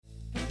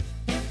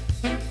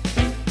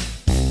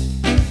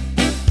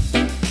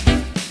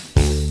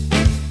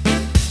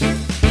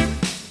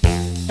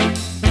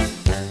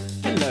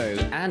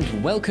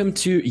Welcome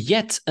to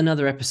yet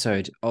another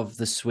episode of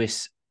the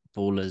Swiss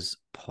Ballers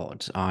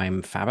Pod.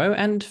 I'm Fabo,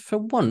 and for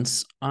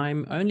once,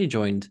 I'm only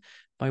joined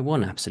by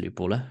one absolute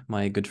baller,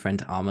 my good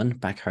friend Arman,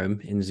 back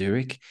home in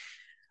Zurich.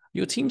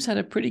 Your team's had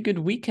a pretty good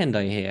weekend,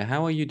 I hear.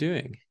 How are you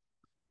doing?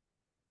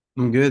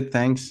 I'm good,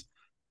 thanks.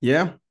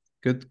 Yeah,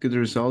 good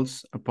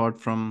results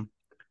apart from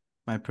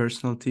my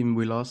personal team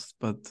we lost,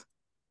 but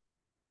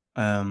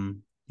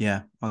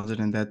yeah, other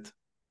than that,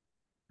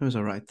 it was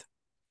all right.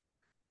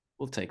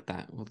 We'll take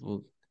that.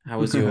 How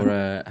was your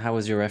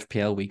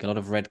FPL week? A lot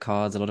of red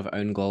cards, a lot of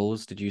own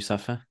goals. Did you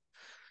suffer?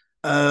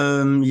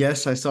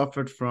 Yes, I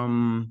suffered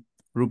from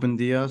Ruben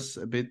Diaz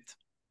a bit.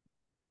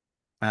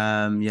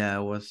 Yeah,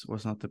 it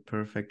was not the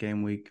perfect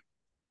game week.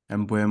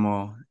 And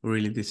Buemo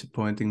really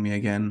disappointing me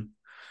again.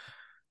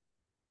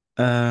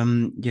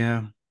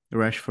 Yeah,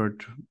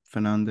 Rashford,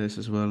 Fernandez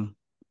as well.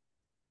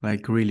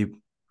 Like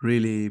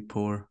really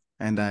poor.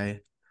 And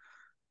I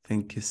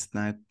think it's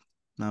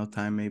now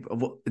time maybe.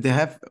 They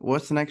have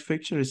what's the next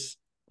fixture?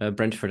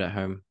 Brentford at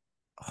home.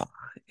 Oh,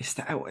 is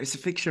that it's a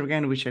fixture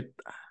again,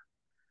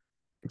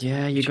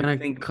 Yeah, you're which I gonna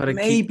think gotta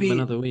keep them maybe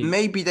another week.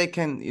 maybe they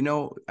can.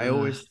 I Uh,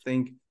 always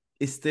think,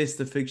 is this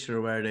the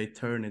fixture where they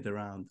turn it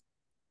around?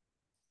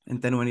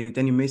 And then when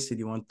you miss it,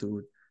 you want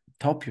to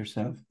top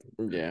yourself.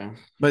 yeah.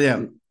 But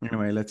yeah,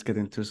 anyway, let's get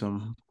into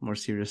some more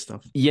serious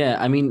stuff. Yeah,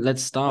 I mean,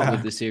 let's start with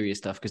Ah, the serious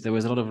stuff because there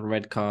was a lot of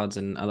red cards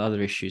and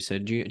other issues. So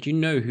do you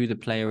know who the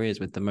player is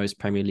with the most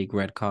Premier League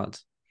red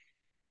cards?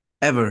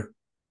 ever.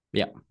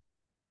 Yeah.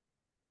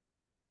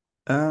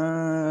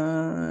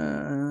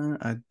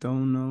 I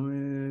don't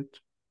know it.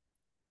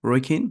 Roy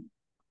Keane?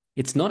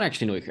 It's not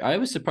actually Neuer. I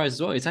was surprised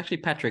as well. It's actually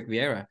Patrick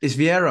Vieira. It's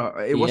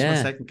Vieira. It was my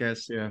Yeah. second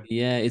guess. Yeah, it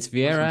Yeah, it's was my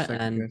Vieira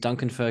second and guess.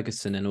 Duncan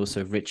Ferguson and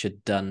also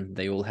Richard Dunn.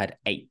 They all had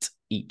 8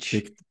 each.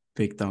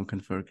 Big Duncan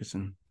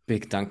Ferguson.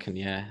 Big Duncan,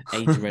 yeah.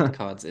 8 red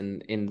cards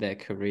in their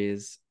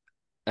careers.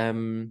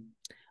 Um,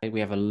 we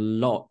have a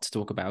lot to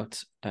talk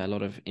about, a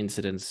lot of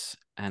incidents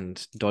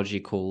and dodgy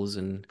calls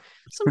and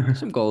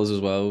some goals as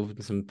well,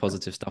 some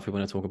positive stuff we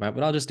want to talk about.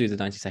 But I'll just do the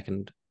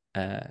 90-second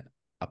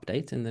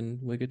update and then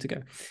we're good to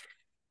go.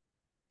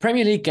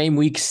 Premier League game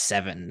week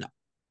 7.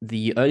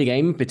 The early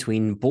game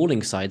between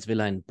balling sides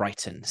Villa and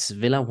Brighton.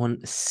 Villa won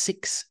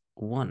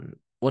 6-1.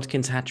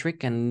 Watkins hat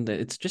trick, and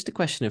it's just a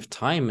question of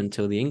time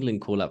until the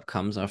England call up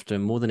comes after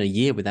more than a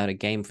year without a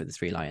game for the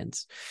Three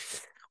Lions.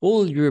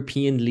 All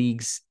European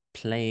leagues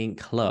playing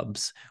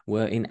clubs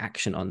were in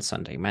action on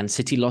Sunday. Man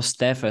City lost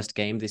their first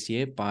game this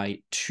year by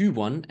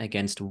 2-1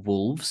 against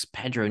Wolves.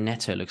 Pedro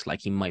Neto looks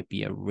like he might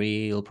be a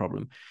real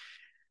problem.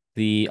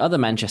 The other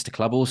Manchester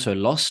club also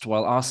lost,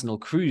 while Arsenal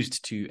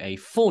cruised to a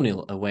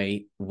 4-0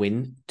 away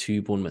win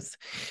to Bournemouth.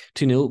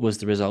 2-0 was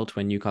the result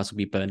when Newcastle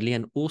beat Burnley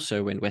and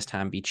also when West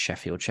Ham beat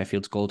Sheffield.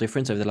 Sheffield's goal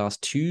difference over the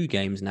last 2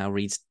 games now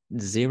reads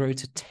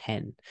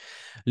 0-10.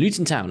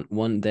 Luton Town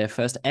won their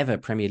first ever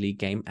Premier League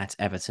game at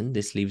Everton.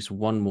 This leaves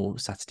one more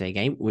Saturday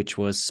game, which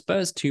was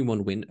Spurs'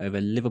 2-1 win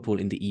over Liverpool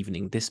in the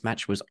evening. This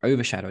match was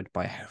overshadowed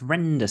by a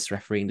horrendous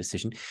refereeing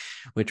decision,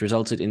 which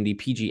resulted in the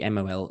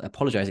PGMOL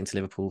apologising to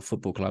Liverpool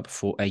Football Club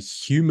for a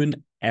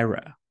human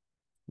error.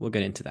 We'll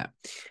get into that.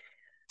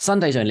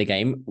 Sunday's only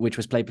game, which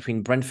was played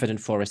between Brentford and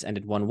Forest,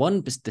 ended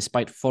 1-1,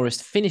 despite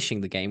Forest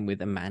finishing the game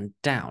with a man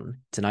down.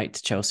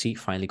 Tonight, Chelsea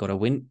finally got a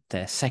win,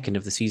 their second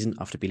of the season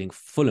after beating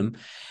Fulham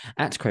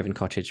at Craven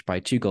Cottage by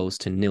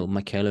 2-0.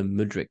 Michaela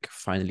Mudryk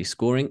finally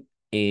scoring.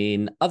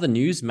 In other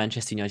news,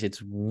 Manchester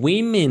United's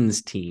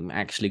women's team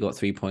actually got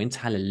 3 points.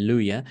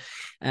 Hallelujah.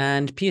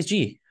 And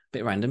PSG,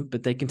 bit random,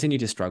 but they continue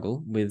to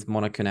struggle, with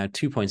Monaco now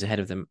 2 points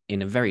ahead of them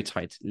in a very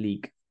tight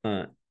league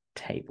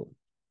table.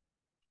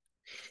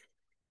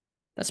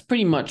 That's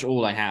pretty much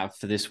all I have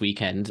for this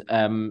weekend.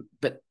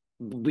 But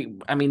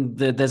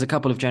there's a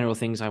couple of general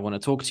things I want to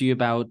talk to you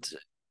about.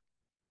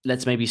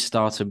 Let's maybe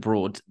start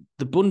abroad.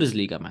 The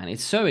Bundesliga, man,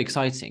 it's so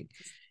exciting.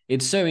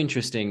 It's so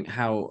interesting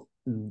how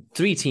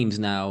 3 teams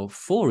now,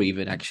 4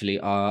 even actually,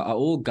 are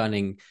all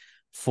gunning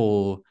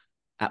for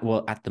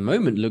at the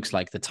moment looks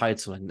like the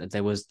title. And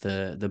there was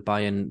the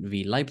Bayern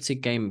v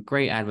Leipzig game,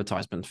 great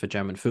advertisement for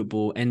German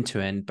football, end to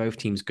end, both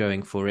teams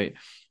going for it.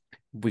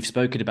 We've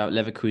spoken about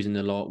Leverkusen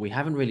a lot. We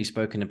haven't really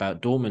spoken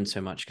about Dortmund so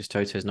much because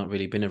Toto has not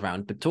really been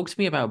around. But talk to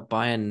me about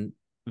Bayern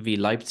v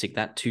Leipzig,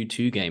 that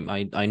 2-2 game.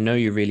 I know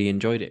you really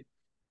enjoyed it.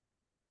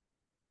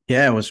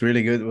 Yeah, it was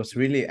really good. It was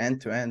really end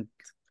to end.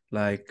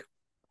 Like,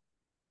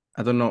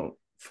 I don't know,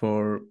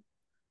 for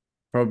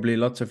probably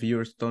lots of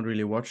viewers don't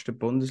really watch the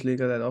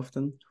Bundesliga that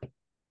often.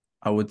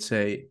 I would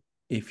say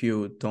if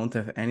you don't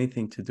have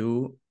anything to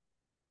do,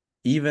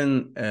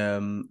 even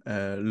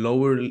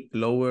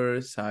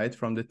lower side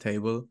from the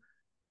table,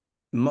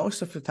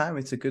 most of the time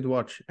it's a good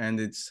watch, and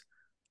it's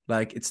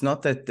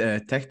not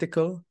that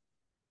tactical.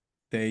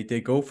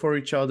 They go for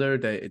each other.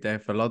 They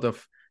have a lot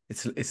of,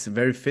 it's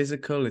very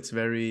physical. It's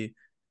very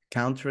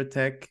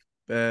counterattack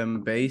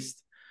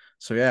based.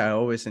 So yeah, I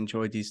always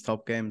enjoy these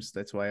top games.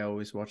 That's why I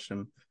always watch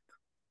them.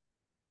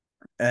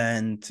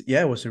 And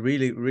yeah, it was a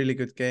really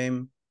good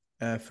game.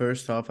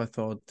 First half, I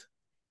thought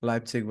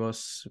Leipzig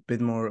was a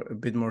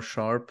bit more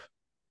sharp.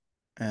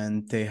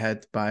 and they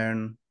had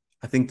Bayern.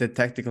 I think the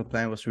tactical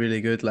plan was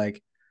really good.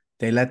 Like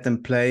they let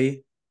them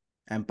play,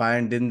 and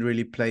Bayern didn't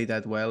really play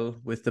that well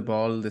with the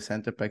ball. The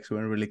center backs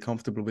weren't really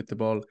comfortable with the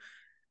ball.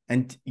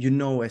 And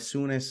as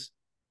soon as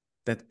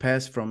that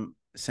pass from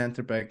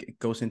center back it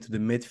goes into the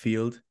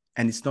midfield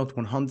and it's not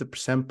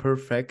 100%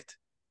 perfect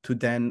to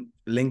then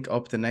link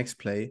up the next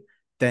play,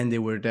 then they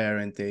were there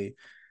and they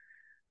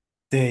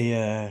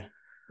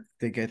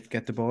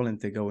get the ball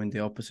and they go in the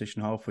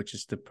opposition half, which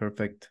is the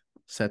perfect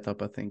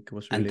setup. I think it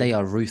was really. And they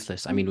are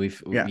ruthless. I mean,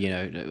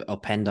 Yeah.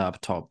 Openda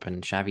up top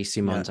and Xavi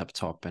Simons up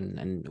top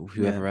and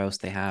whoever else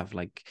they have,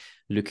 like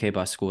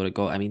Lukeba scored a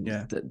goal. I mean,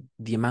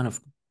 the amount of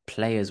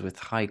players with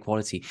high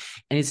quality.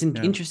 And it's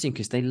interesting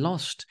because they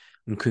lost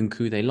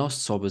Nkunku, they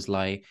lost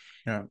Soboslai.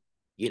 Yeah.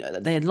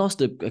 They had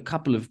lost a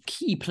couple of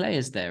key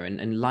players there,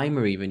 and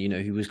Lima even,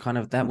 who was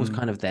was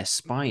kind of their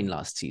spine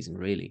last season,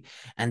 really.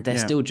 And they're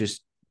still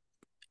just,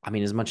 I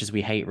mean, as much as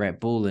we hate Red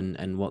Bull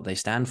and what they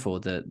stand for,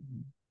 the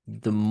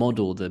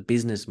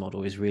business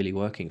model is really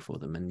working for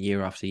them. And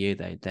year after year,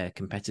 they're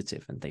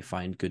competitive and they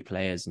find good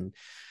players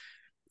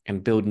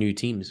and build new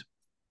teams.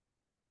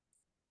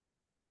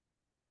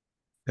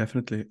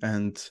 Definitely.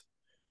 And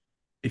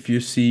if you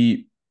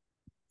see,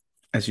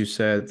 as you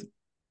said,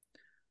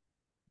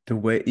 the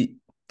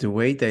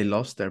way they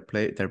lost their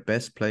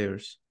best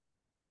players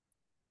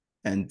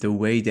and the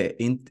way they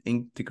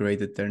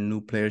integrated their new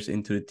players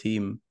into the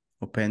team,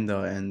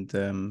 Openda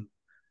and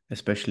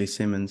especially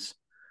Simmons,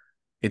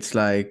 it's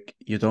like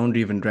you don't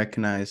even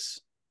recognize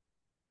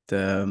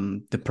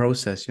the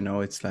process.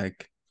 It's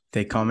like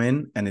they come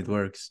in and it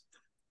works.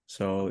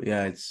 So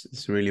yeah,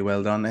 it's really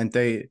well done. And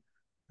they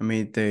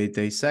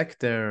sacked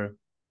their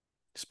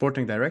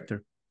sporting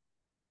director,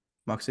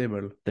 Max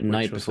Eberl, the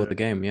night before the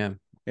game. Yeah,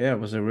 it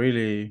was a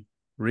really,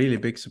 really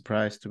big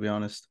surprise, to be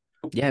honest.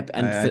 Yeah,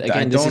 and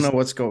I don't know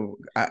what's going.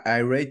 I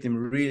rate him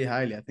really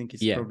highly. I think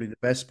he's probably the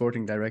best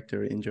sporting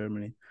director in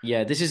Germany.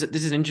 Yeah, this is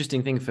an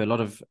interesting thing for a lot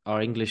of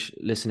our English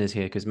listeners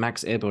here, because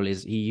Max Eberl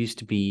he used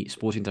to be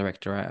sporting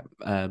director at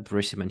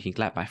Borussia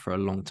Mönchengladbach for a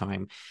long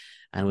time,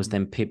 and was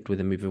then pipped with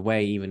a move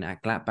away, even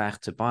at Gladbach,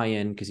 to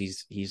Bayern, because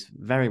he's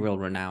very well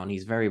renowned,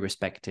 he's very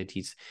respected,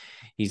 he's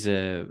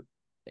a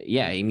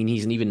I mean,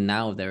 even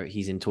now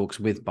he's in talks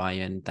with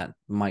Bayern. That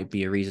might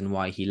be a reason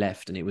why he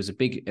left. And it was a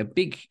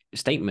big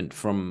statement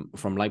from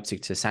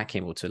Leipzig to sack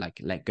him or to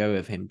let go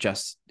of him,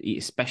 just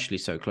especially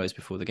so close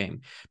before the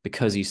game,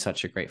 because he's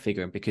such a great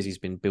figure and because he's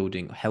been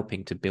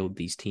helping to build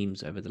these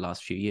teams over the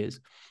last few years.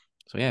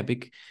 So yeah,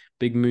 big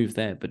move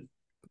there. But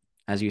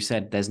as you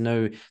said, there's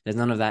none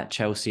of that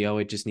Chelsea,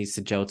 it just needs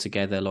to gel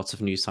together, lots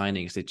of new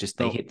signings.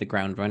 They hit the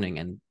ground running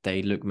and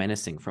they look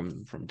menacing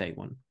from day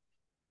one.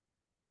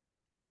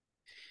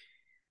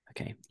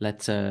 Okay,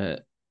 let's. I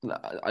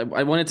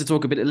wanted to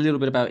talk a little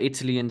bit about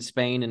Italy and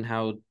Spain and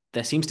how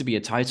there seems to be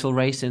a title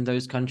race in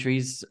those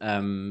countries.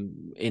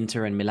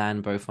 Inter and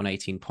Milan both on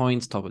 18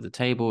 points, top of the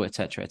table,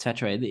 etc.,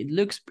 etc. It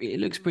looks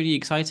pretty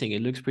exciting.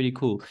 It looks pretty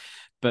cool.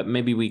 But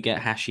maybe we get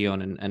Hashi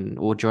on and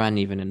or Joanne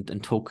even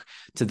and talk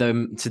to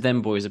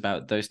them boys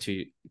about those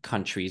two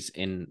countries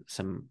in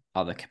some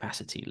other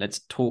capacity.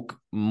 Let's talk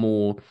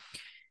more.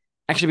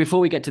 Actually, before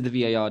we get to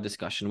the VAR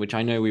discussion, which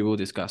I know we will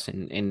discuss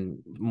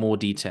in more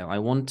detail, I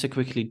want to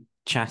quickly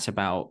chat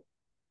about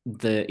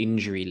the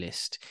injury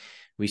list.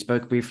 We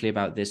spoke briefly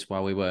about this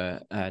while we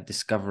were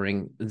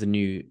discovering the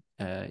new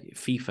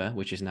FIFA,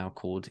 which is now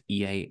called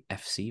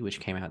EAFC, which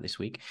came out this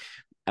week.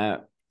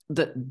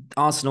 That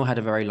Arsenal had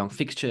a very long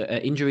fixture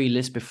injury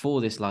list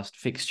before this last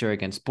fixture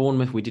against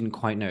Bournemouth. We didn't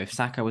quite know if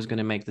Saka was going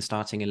to make the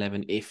starting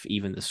 11, if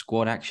even the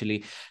squad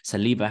actually.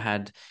 Saliba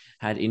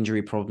had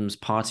injury problems.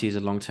 Partey is a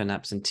long-term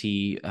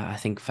absentee. I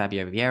think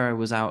Fabio Vieira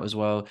was out as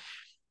well.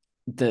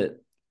 The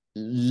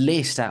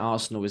list at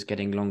Arsenal is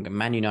getting longer.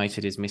 Man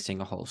United is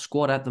missing a whole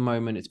squad at the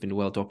moment. It's been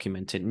well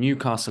documented.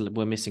 Newcastle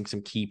were missing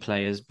some key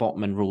players.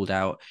 Botman ruled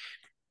out.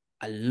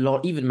 A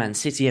lot, even Man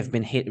City have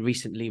been hit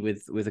recently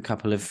with a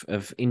couple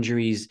of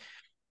injuries.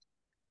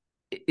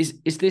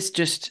 Is this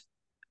just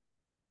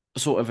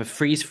sort of a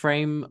freeze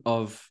frame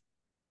of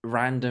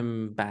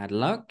random bad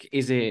luck?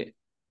 Is it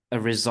a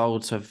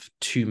result of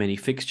too many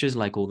fixtures,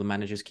 like all the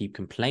managers keep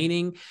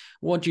complaining?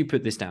 What do you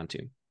put this down to?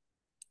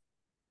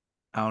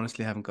 I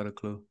honestly haven't got a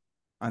clue.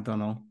 I don't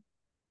know.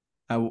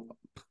 I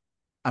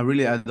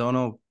don't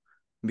know,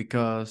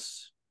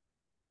 because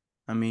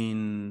I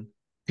mean,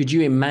 could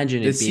you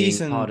imagine it being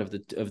season, part of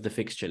the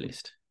fixture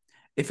list?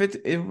 If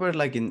it were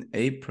like in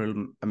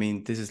April, I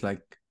mean, this is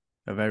like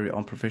a very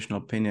unprofessional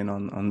opinion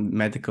on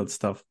medical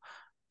stuff,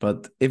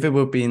 but if it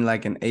would be in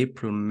like in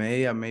April,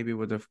 May, I maybe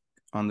would have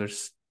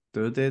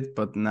understood it.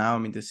 But now, I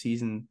mean, the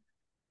season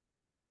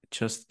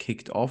just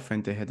kicked off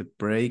and they had a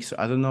break, so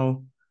I don't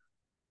know.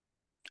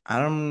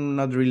 I'm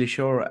not really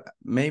sure.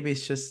 Maybe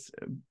it's just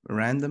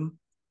random,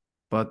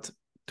 but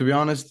to be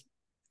honest,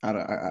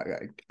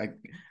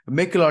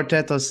 Mikel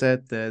Arteta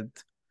said that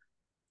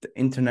the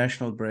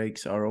international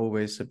breaks are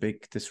always a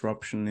big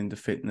disruption in the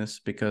fitness,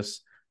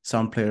 because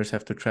some players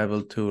have to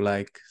travel to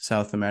like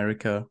South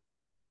America,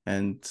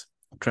 and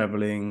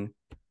traveling,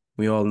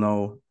 we all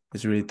know,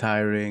 It's really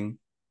tiring,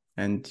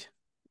 and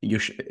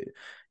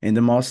in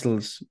the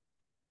muscles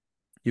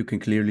you can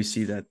clearly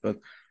see that. But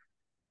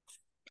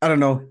I don't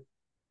know.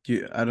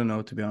 I don't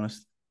know, to be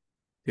honest.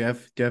 Do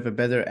you have a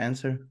better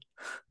answer?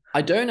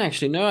 I don't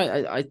actually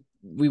know.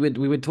 We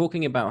were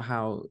talking about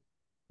how,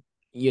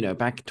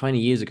 back 20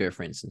 years ago,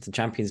 for instance, the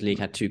Champions League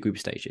had two group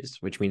stages,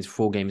 which means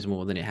 4 games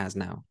more than it has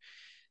now.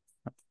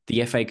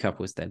 The FA Cup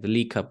was there, the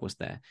League Cup was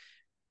there.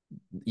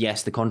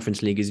 Yes, the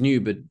Conference League is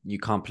new, but you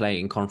can't play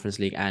in Conference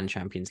League and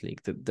Champions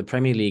League. The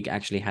Premier League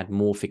actually had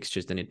more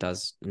fixtures than it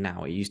does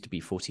now. It used to be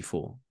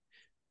 44,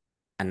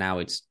 and now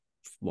it's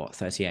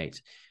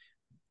 38.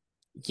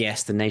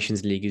 Yes, the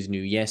Nations League is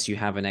new. Yes, you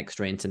have an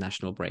extra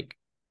international break.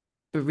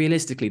 But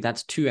realistically,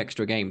 that's 2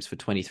 extra games for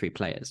 23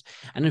 players.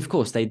 And of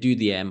course, they do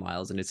the air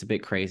miles, and it's a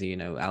bit crazy.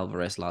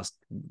 Alvarez last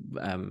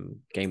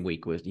game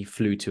week was he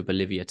flew to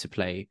Bolivia to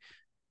play,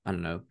 I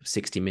don't know,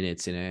 60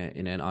 minutes in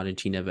an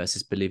Argentina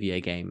versus Bolivia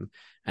game,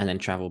 and then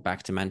travel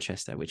back to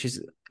Manchester, which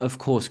is of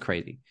course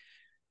crazy.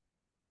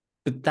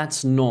 But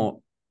that's not,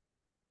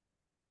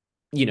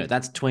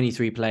 that's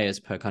 23 players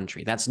per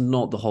country. That's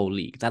not the whole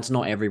league. That's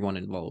not everyone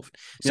involved.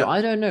 So Yeah.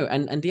 I don't know.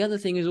 And the other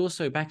thing is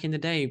also, back in the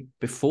day,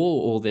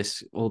 before all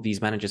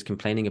these managers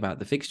complaining about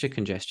the fixture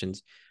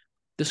congestions,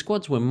 the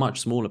squads were much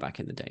smaller back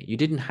in the day. You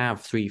didn't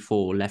have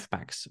 3-4 left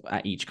backs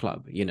at each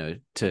club,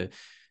 to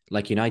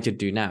like United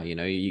do now.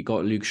 You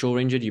got Luke Shaw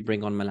injured, you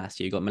bring on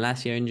Malacia. You got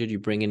Malacia injured, you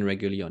bring in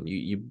Reguilon.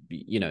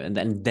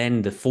 And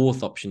then the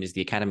fourth option is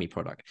the academy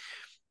product.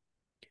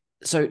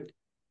 So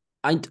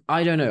I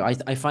don't know.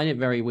 I find it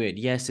very weird.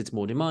 Yes, it's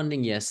more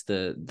demanding. Yes,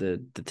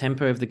 the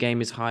tempo of the game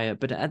is higher.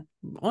 But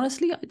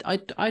honestly,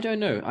 I don't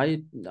know.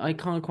 I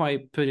can't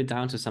quite put it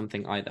down to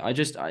something either.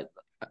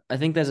 I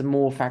think there's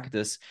more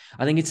factors.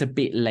 I think it's a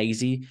bit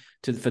lazy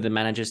for the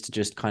managers to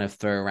just kind of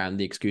throw around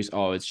the excuse,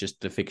 oh, it's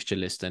just the fixture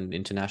list and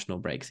international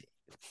breaks.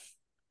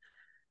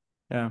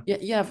 Yeah.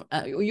 Yeah.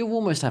 You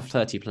almost have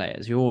 30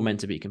 players. You're all meant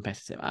to be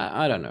competitive.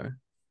 I don't know.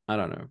 I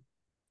don't know.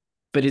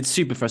 But it's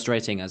super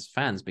frustrating as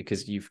fans,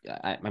 because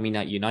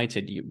at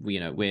United,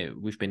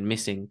 we've been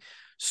missing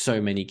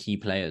so many key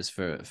players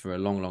for a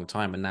long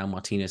time, and now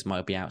Martinez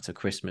might be out to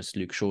Christmas.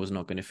 Luke Shaw's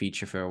not going to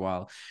feature for a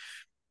while.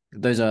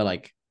 Those are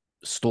like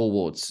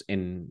stalwarts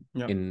in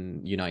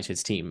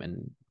United's team,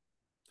 and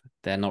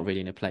they're not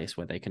really in a place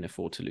where they can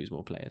afford to lose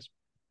more players.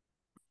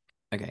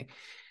 Okay,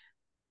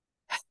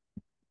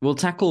 we'll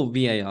tackle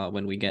VAR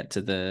when we get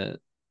to the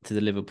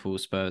Liverpool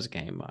Spurs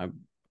game.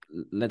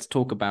 Let's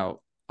talk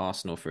about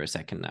Arsenal for a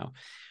second now.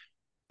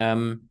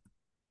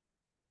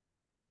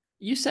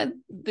 You said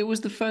it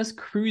was the first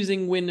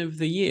cruising win of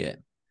the year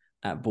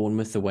at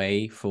Bournemouth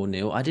away,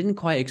 4-0. I didn't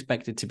quite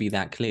expect it to be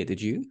that clear.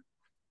 Did you?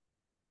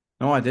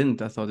 No, I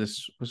didn't. I thought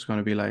this was going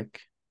to be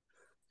like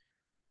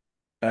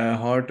a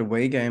hard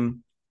away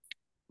game,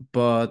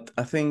 but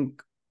I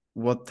think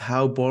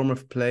how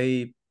Bournemouth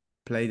played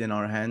in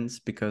our hands,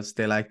 because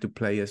they like to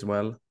play as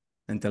well,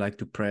 and they like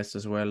to press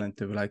as well, and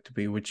they like to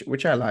be,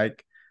 which I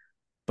like.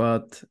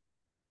 But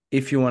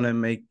if you want to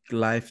make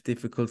life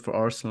difficult for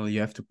Arsenal, you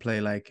have to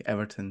play like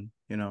Everton,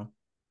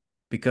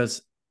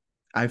 because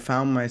I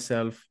found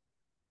myself,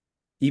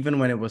 even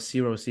when it was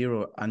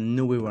 0-0, I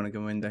knew we were going to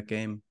win that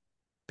game,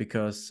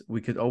 because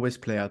we could always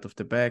play out of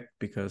the back,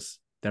 because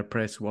their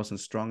press wasn't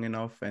strong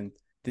enough. And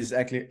this is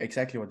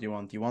exactly what you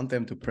want. You want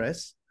them to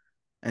press,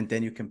 and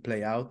then you can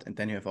play out, and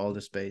then you have all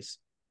the space.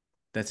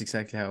 That's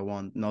exactly how I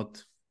want,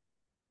 not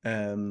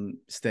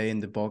stay in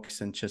the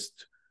box and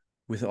just,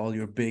 with all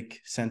your big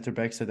center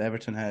backs that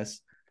Everton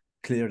has,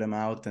 clear them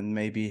out and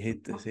maybe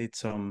hit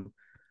some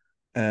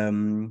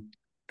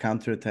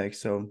counter attack.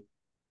 So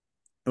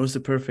it was the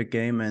perfect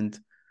game, and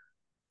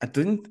I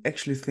didn't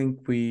actually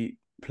think we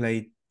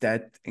played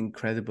that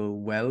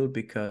incredible well,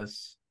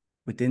 because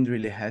we didn't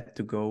really had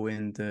to go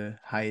in the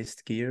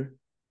highest gear.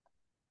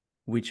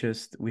 We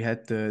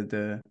had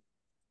a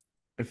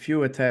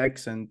few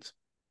attacks and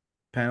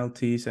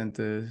penalties,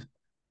 and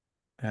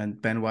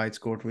Ben White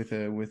scored with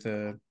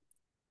a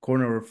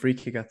corner or free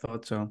kick, I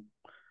thought. So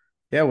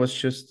yeah, it was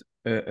just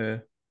a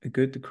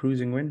good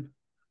cruising win.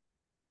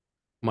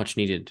 Much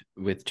needed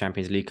with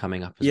Champions League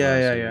coming up as Yeah,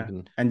 well. yeah, So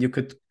yeah. And you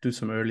could do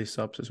some early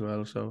subs as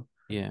well. So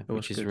yeah, it was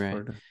which is good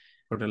rare.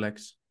 for the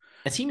legs.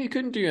 A team who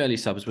couldn't do early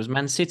subs was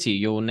Man City,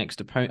 your next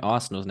opponent,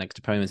 Arsenal's next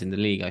opponent in the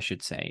league, I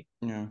should say.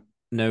 Yeah.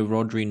 No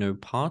Rodri, no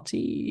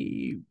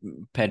Party.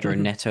 Pedro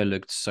Neto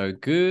looked so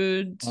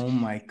good. Oh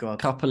my God.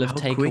 Couple of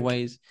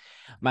takeaways.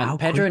 Man, How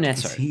Pedro quick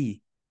is Neto,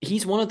 he?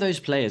 he's one of those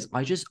players.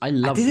 I I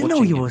love didn't know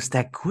watching he him. was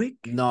that quick.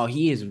 No,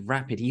 he is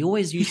rapid. He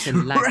always used He's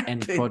to lack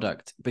end rapid.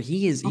 product, but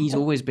he's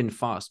always been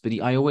fast. But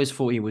I always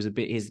thought he was a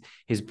bit,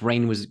 his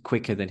brain was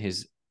quicker than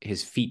his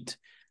feet.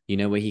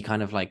 Where he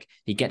kind of like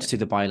he gets to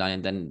the byline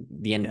and then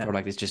the end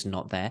product is just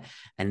not there.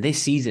 And this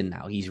season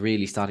now he's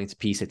really starting to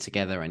piece it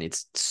together, and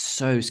it's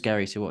so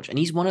scary to watch. And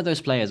he's one of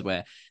those players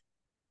where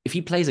if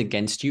he plays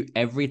against you,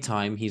 every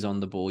time he's on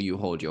the ball, you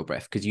hold your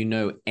breath, because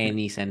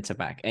any centre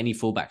back, any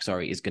fullback,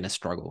 sorry, is going to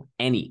struggle.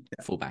 Any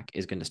fullback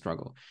is going to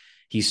struggle.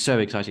 He's so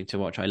exciting to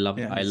watch. I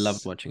Yeah,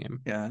 loved watching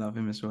him. I love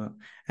him as well.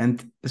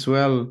 And as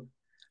well,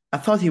 I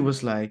thought he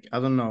was like, I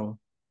don't know,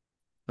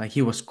 like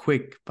he was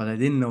quick, but I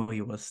didn't know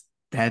he was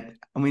that.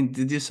 I mean,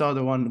 did you saw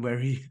the one where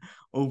he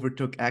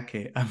overtook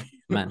Ake? I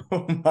mean, Man,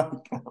 oh my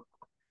God.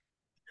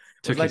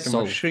 It was took his like a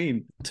soul.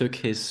 machine. Took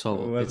his It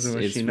soul. was a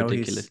It's machine. No,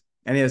 ridiculous.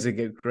 and he has a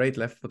great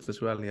left foot as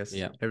well. He has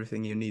Yeah.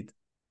 everything you need.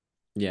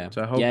 Yeah.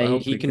 So Yeah, I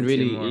hope he we can can see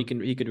really more.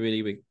 he could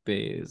really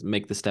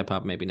make the step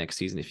up maybe next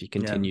season if he Yeah.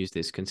 continues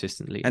this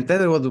consistently. And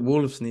that is what the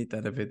Wolves need,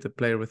 that a bit, a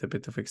player with a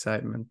bit of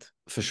excitement.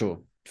 For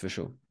sure. For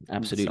sure. Some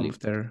Absolutely. of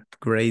their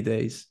grey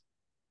days.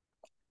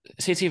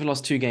 City have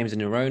lost 2 games in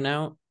a row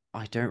now.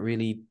 I don't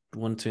really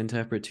want to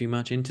interpret too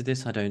much into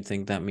this. I don't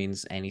think that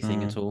means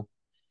anything at all.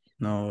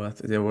 No,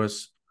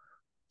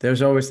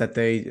 there's always that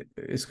day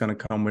it's gonna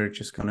come where you're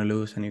just gonna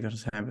lose and you're gonna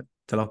have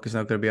the luck is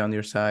not gonna be on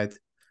your side.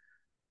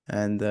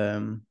 And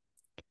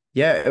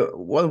yeah,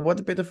 what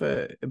a bit of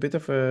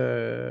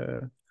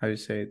a how you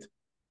say it?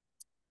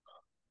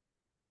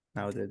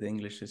 Now that the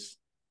English is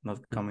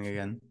not coming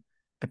again.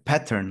 A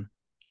pattern.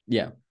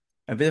 Yeah.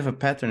 A bit of a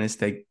pattern is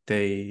they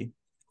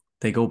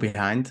go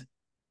behind.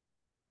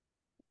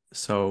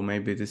 So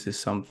maybe this is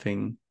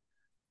something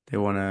they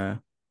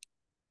wanna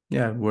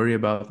worry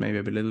about maybe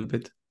a little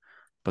bit.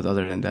 But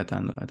other than that,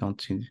 I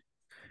don't see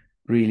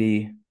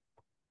really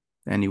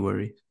any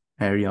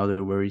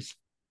other worries.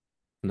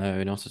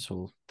 No, not at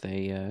all.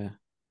 They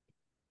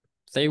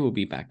will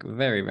be back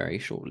very, very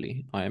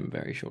shortly. I am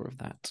very sure of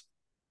that.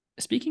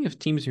 Speaking of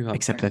teams who are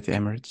Except at the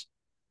back, Emirates.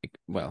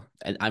 well,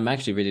 I'm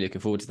actually really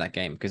looking forward to that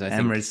game because I Emirates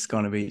think, is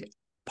gonna be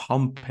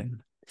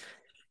pumping.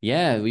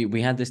 yeah,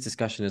 we had this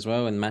discussion as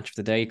well, and Match of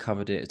the Day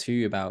covered it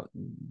too about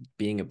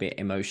being a bit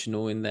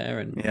emotional in there,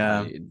 and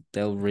Yeah.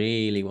 they'll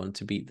really want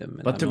to beat them.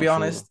 And But I'm to not be sure.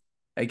 honest,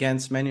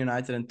 against Man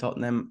United and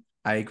Tottenham,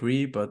 I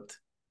agree. But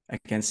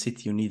against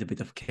City, you need a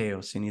bit of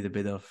chaos. You need a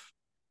bit of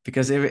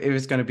because if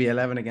it's gonna be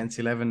 11 against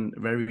 11,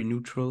 very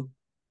neutral,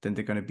 then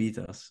they're gonna beat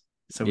us.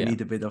 So we Yeah,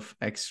 need a bit of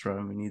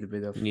extra. We need a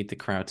bit of you need the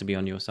crowd to be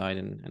on your side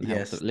and help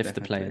yes, lift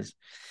the definitely. players.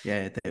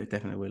 Yeah, they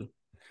definitely will. I would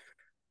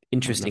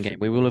Interesting love game. to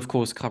We go will there. of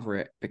course cover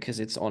it because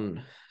it's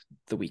on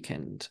the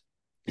weekend.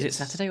 Is it Yes,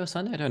 Saturday or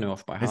Sunday? I don't know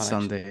off by it's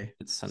heart actually. Sunday.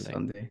 It's Sunday.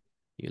 Sunday.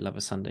 You love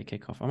a Sunday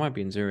kickoff. I might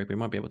be in Zurich. We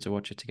might be able to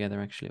watch it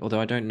together actually. Although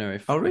I don't know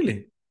Oh, if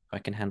really? I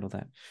can handle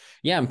that.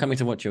 Yeah, I'm coming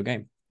to watch your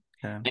game.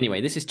 Yeah. Anyway,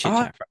 this is chit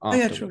Ah, chat for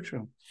yeah, true, afterwards.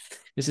 true.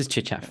 This is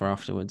chit chat Yeah. for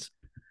afterwards.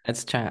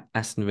 Let's chat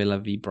Aston Villa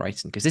v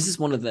Brighton because this is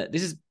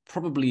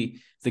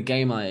probably the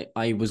game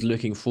I was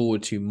looking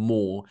forward to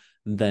more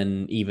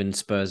than even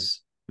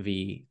Spurs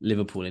v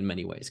Liverpool in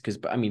many ways. Because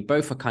I mean,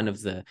 both are kind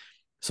of the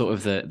sort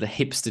of the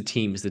hipster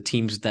teams, the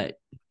teams that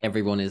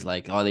everyone is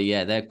like, oh,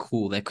 they're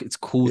cool. It's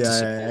cool to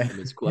support Yeah, them.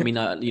 It's cool. I mean,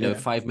 yeah.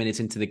 5 minutes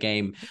into the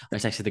game, I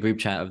texted the group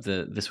chat of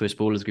the Swiss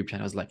Ballers group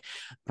chat. I was like,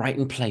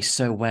 Brighton play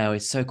so well.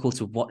 It's so cool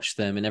to watch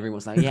them, and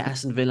everyone's like, yeah,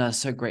 Aston Villa is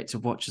so great to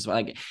watch as well.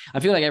 Like,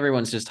 I feel like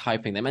everyone's just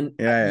hyping them, and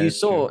Yeah,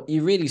 it's true.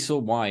 you really saw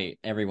why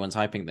everyone's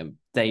hyping them.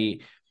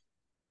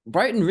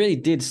 Brighton really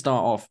did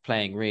start off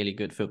playing really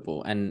good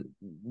football. And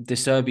De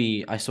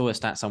Serbi, I saw a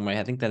stat somewhere.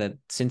 I think that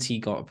since he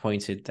got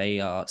appointed, they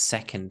are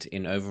second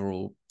in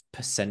overall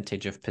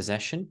percentage of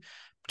possession,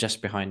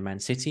 just behind Man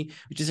City,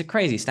 which is a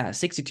crazy stat,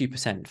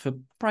 62% for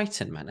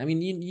Brighton, man. I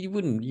mean, you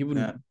wouldn't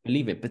Yeah.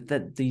 believe it, but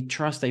that the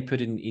trust they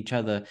put in each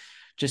other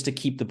just to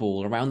keep the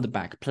ball around the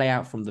back, play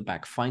out from the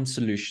back, find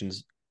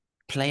solutions,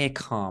 play it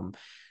calm.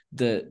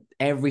 The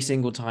every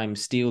single time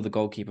steal the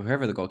goalkeeper,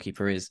 whoever the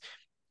goalkeeper is,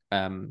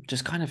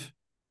 just kind of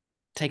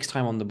takes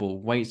time on the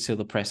ball, waits till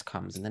the press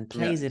comes, and then Yeah.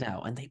 plays it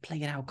out. And they play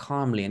it out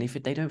calmly. And if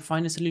they don't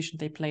find a solution,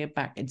 they play it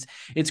back.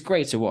 It's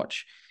great to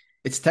watch.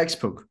 It's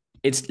textbook.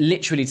 It's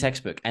literally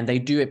textbook, and they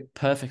do it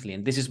perfectly.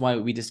 And this is why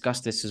we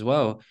discussed this as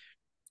well.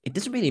 It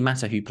doesn't really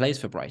matter who plays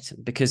for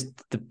Brighton because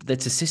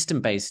it's a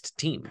system-based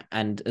team,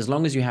 and as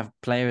long as you have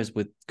players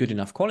with good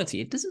enough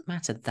quality, it doesn't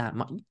matter that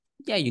much.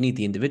 Yeah, you need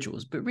the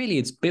individuals, but really,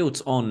 it's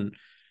built on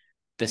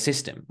the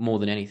system more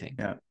than anything.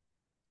 Yeah.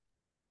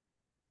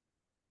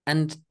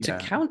 And to Yeah.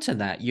 counter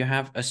that, you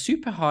have a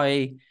super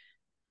high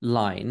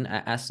line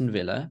at Aston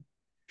Villa,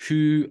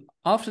 who,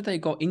 after they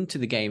got into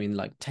the game in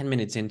like 10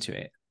 minutes into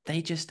it,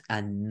 they just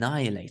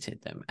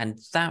annihilated them. And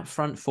that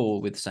front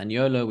four with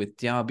Sanyola, with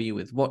Diaby,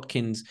 with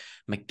Watkins,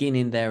 McGinn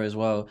in there as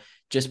well,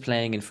 just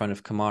playing in front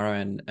of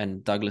Kamara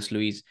and Douglas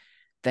Luiz,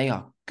 they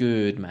are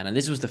good, man. And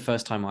this was the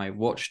first time I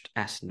watched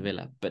Aston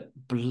Villa, but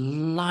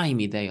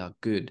blimey, they are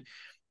good.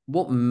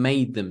 What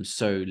made them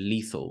so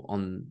lethal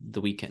on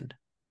the weekend?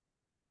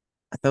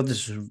 I thought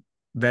this was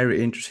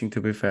very interesting,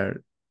 to be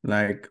fair.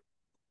 Like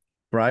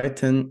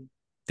Brighton,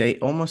 they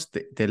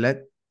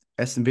let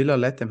Aston Villa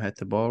let them have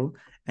the ball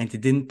and they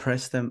didn't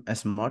press them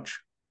as much.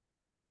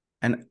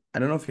 And I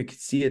don't know if you could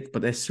see it,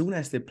 but as soon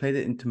as they played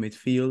it into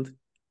midfield,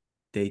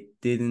 they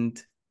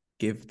didn't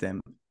give them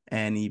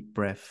any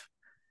breath.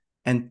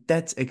 And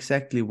that's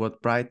exactly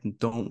what Brighton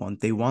don't want.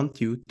 They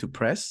want you to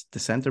press the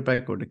center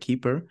back or the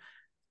keeper,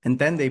 and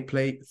then they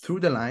play through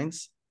the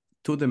lines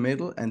to the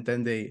middle, and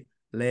then they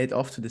lay it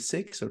off to the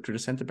six or to the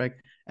center back,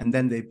 and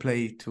then they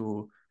play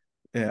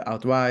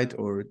out wide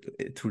or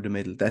through the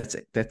middle. That's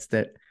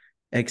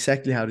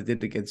exactly how they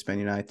did against Man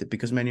United,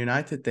 because Man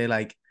United,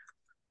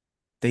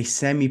 they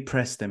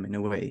semi-press them in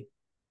a way.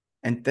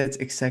 And that's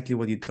exactly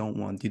what you don't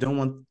want. You don't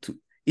want to,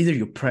 either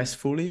you press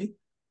fully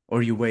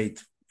or you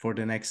wait for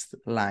the next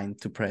line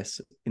to press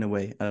in a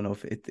way. I don't know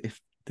if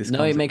this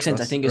No, it comes makes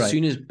sense. I across think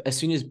right. as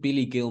soon as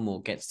Billy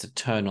Gilmore gets to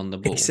turn on the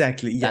ball,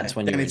 Exactly. Yeah. that's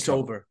when Then you're in it's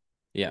trouble. over.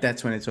 Yeah.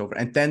 That's when it's over.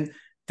 And then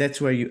that's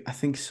where you, I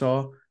think,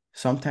 saw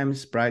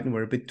sometimes Brighton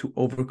were a bit too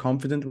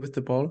overconfident with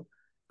the ball.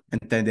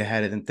 And then they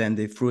had it, and then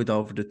they threw it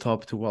over the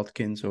top to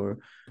Watkins or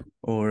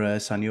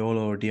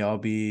Saniolo or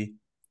Diaby,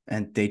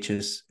 and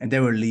they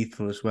were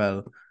lethal as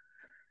well.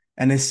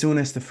 And as soon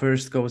as the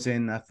first goes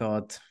in, I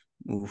thought,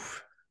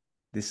 oof,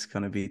 this is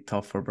gonna be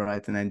tough for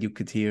Brighton. And you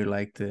could hear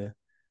like the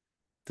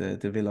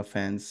Villa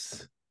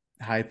fans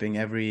hyping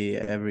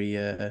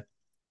every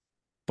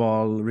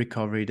ball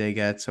recovery they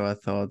get. So I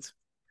thought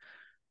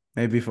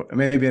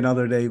maybe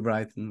another day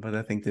Brighton, but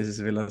I think this is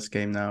Villa's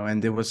game now,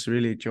 and it was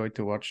really a joy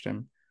to watch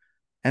them.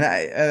 And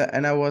I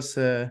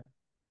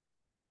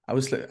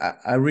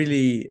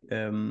really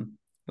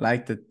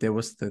liked that there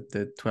was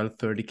the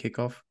 12:30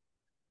 kickoff,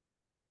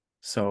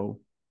 so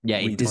Yeah,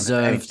 we it don't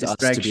have any deserved us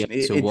to be distraction. able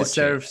It, to it watch it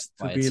deserves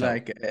to by be itself.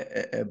 like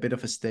a bit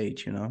of a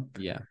stage,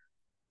 Yeah.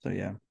 So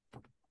yeah,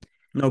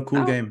 no, cool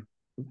How game.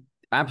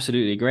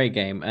 absolutely great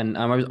game. And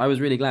I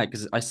was really glad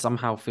because I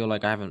somehow feel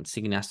like I haven't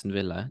seen Aston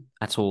Villa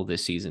at all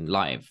this season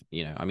live.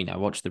 You know, I mean, I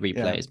watched the Yeah.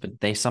 replays,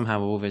 but they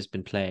somehow always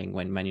been playing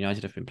when Man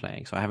United have been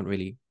playing. So I haven't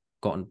really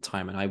gotten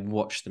time, and I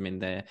watched them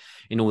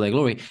in all their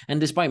glory. And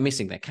despite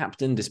missing their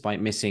captain,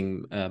 despite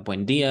missing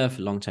Buendia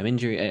for long term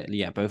injury,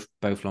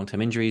 both long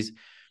term injuries,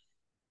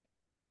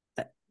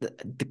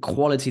 the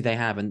quality they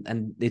have,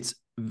 and it's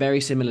very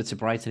similar to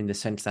Brighton in the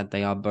sense that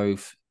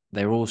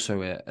they're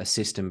also a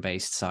system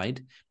based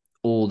side.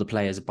 All the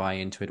players buy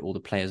into it. All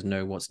the players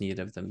know what's needed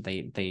of them.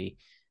 They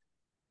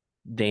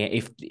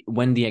if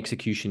when the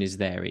execution is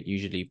there, it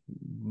usually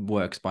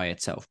works by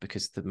itself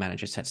because the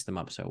manager sets them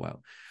up so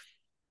well.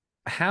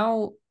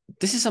 How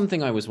this is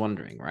something I was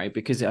wondering, right?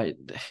 Because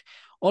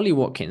Ollie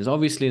Watkins,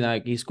 obviously,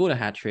 like he scored a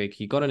hat trick,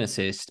 he got an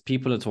assist.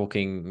 People are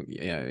talking,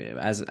 you know,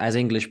 as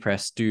English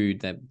press do,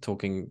 they're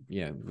talking,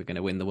 you know, we're going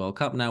to win the World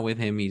Cup now with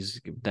him. He's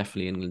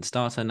definitely England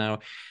starter now.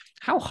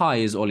 How high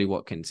is Ollie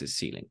Watkins'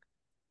 ceiling?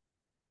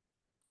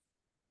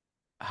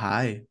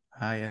 High.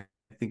 I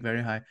think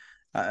very high.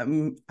 I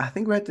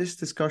think we had this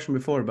discussion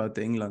before about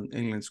the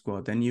England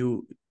squad, and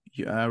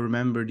I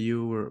remembered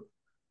you were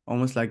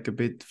almost like a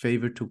bit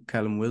favored to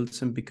Callum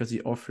Wilson because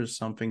he offers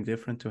something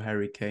different to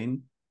Harry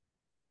Kane.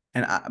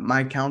 And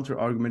my counter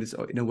argument is,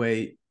 in a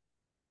way,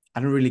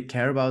 I don't really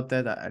care about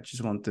that. I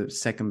just want the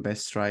second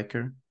best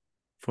striker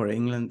for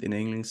England, in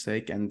England's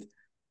sake. And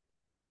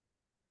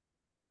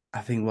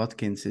I think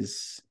Watkins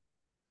is.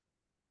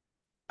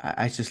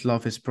 I just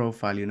love his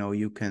profile.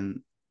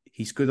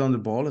 He's good on the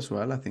ball as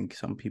well. I think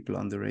some people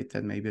underrate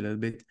that maybe a little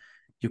bit.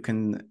 You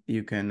can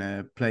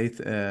play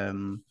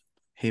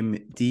him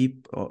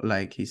deep, or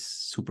like he's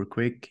super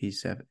quick.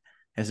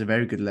 Has a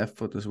very good left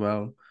foot as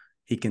well.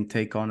 He can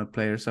take on a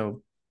player.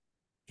 So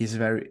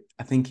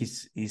I think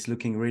he's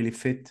looking really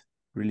fit,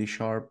 really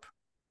sharp,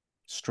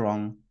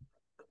 strong.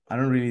 I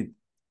don't really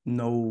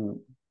know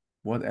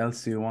what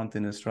else do you want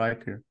in a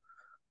striker,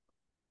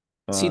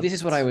 See, but this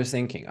is what I was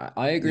thinking.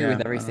 I agree yeah, with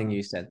I don't everything know.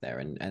 you said there.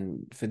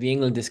 And for the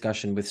England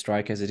discussion with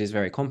strikers, it is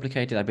very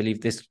complicated. I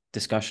believe this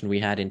discussion we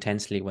had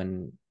intensely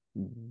when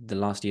the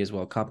last year's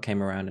World Cup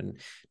came around and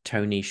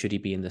Tony, should he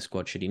be in the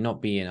squad? Should he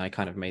not be? And I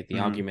kind of made the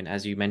argument,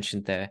 as you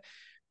mentioned there,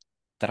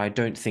 that I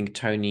don't think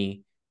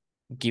Tony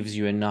gives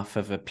you enough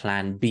of a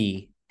plan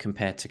B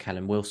compared to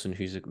Callum Wilson,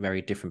 who's a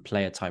very different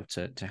player type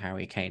to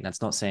Harry Kane.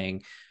 That's not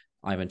saying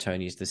Ivan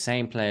Tony is the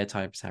same player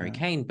type as Harry Yeah,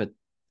 Kane, but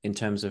in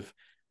terms of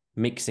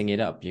mixing it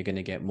up, you're going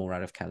to get more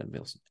out of Callum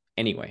Wilson.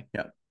 Anyway,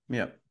 yeah,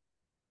 yeah.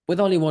 with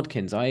Ollie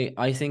Watkins,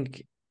 I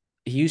think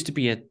he used to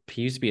be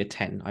a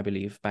 10, I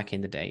believe, back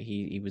in the day.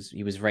 He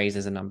was raised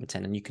as a number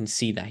 10, and you can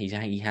see that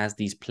he has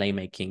these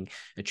playmaking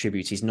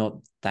attributes. He's not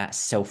that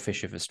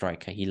selfish of a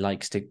striker. He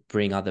likes to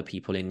bring other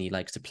people in. He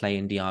likes to play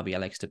in Diaby. He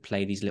likes to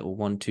play these little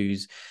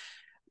 1-2s,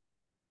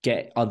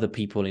 get other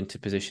people into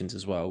positions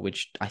as well,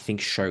 which I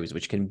think shows,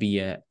 which can be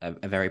a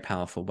very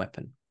powerful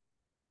weapon.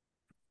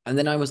 And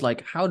then I was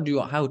like, how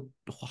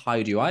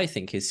high do I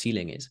think his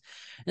ceiling is?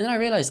 And then I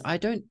realized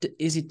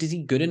is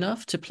he good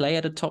enough to play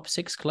at a top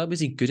six club? Is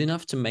he good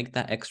enough to make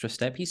that extra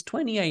step? He's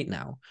 28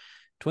 now,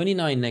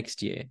 29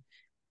 next year.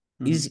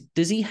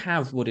 Does he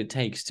have what it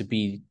takes to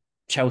be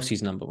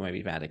Chelsea's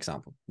maybe bad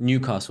example,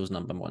 Newcastle's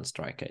number one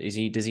striker?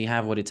 Does he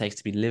have what it takes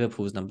to be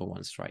Liverpool's number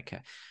one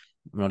striker?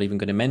 I'm not even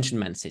going to mention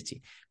Man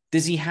City.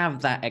 Does he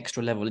have that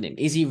extra level in him?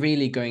 Is he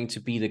really going to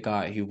be the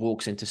guy who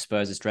walks into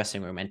Spurs'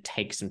 dressing room and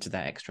takes them to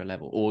that extra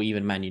level? Or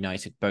even Man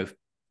United, both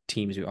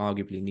teams who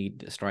arguably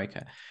need a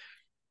striker.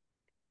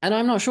 And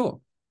I'm not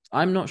sure.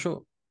 I'm not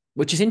sure.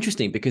 Which is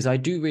interesting because I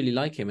do really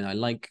like him and I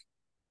like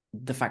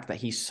the fact that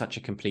he's such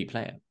a complete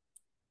player.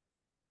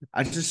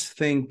 I just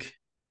think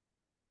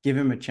give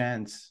him a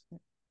chance.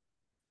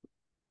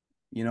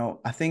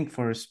 I think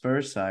for a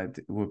Spurs side,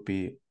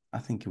 I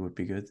think it would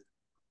be good.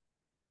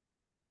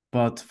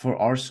 But for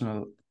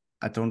Arsenal,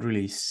 I don't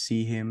really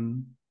see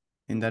him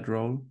in that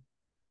role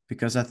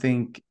because I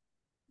think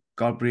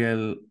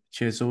Gabriel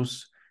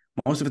Jesus,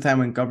 most of the time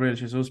when Gabriel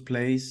Jesus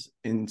plays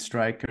in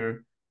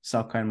striker,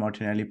 Saka and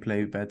Martinelli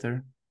play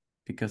better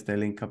because they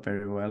link up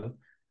very well.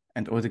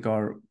 And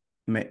Odegaard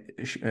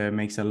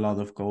makes a lot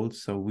of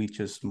goals. So we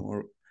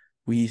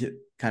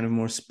kind of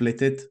more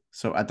split it.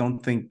 So I don't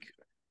think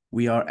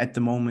we are at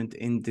the moment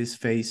in this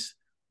phase.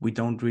 We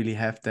don't really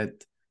have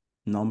that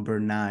number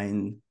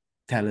 9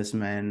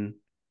 talisman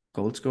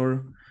goal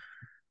scorer.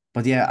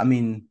 But yeah, I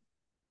mean,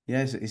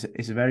 yes,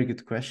 it's a very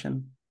good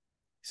question.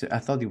 So I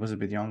thought he was a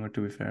bit younger,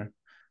 to be fair,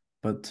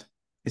 but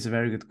it's a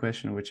very good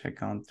question, which I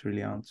can't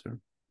really answer.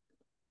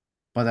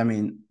 But I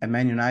mean, at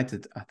Man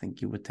United, I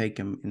think you would take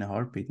him in a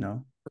heartbeat,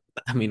 no?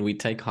 I mean, we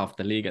take half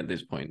the league at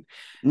this point.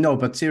 No,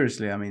 but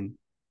seriously, I mean,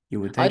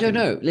 you would take I don't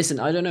him. know. Listen,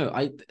 I don't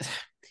know.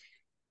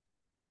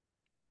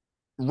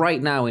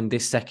 Right now in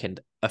this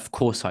second, of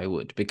course I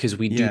would, because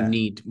we do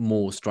need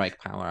more strike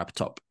power up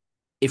top.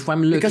 If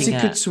I'm looking because he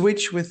could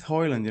switch with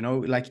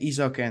Højlund, like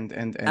Isak and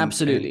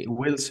absolutely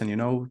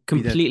Wilson,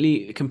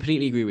 completely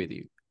agree with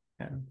you.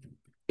 Yeah.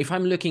 If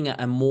I'm looking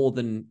at a more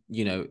than,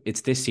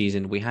 it's this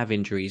season, we have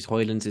injuries.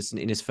 Højlund is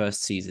in his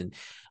first season.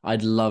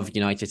 I'd love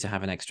United to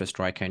have an extra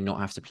striker and not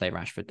have to play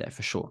Rashford there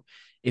for sure.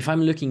 If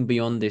I'm looking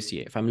beyond this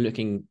year, if I'm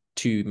looking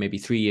 2, maybe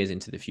 3 years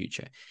into the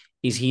future,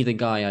 is he the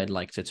guy I'd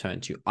like to turn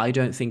to? I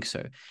don't think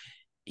so.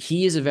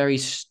 He is a very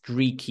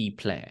streaky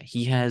player.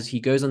 He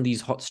goes on these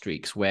hot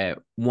streaks where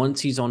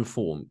once he's on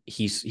form,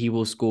 he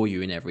will score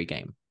you in every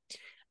game.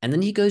 And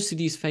then he goes to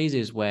these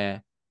phases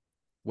where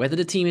whether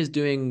the team is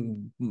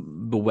doing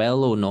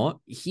well or not,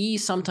 he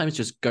sometimes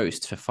just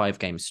ghosts for 5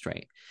 games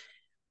straight.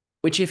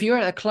 Which if you're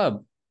at a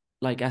club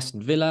like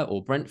Aston Villa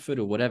or Brentford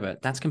or whatever,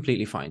 that's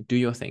completely fine. Do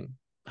your thing.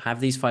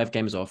 Have these 5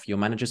 games off. Your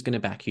manager's going to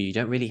back you. You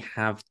don't really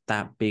have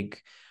that big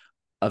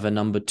of a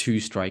number 2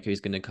 striker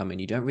who's going to come in.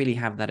 You don't really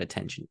have that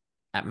attention.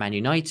 At Man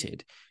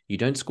United, you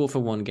don't score for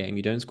 1 game,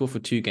 you don't score for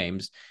 2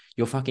 games,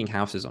 your fucking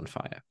house is on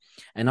fire.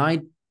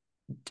 And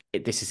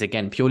this is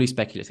again purely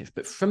speculative,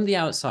 but from the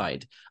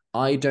outside,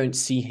 I don't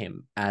see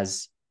him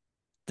as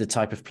the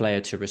type of player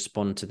to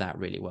respond to that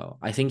really well.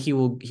 I think he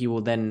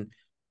will then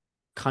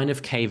kind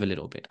of cave a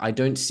little bit. I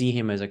don't see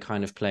him as a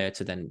kind of player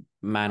to then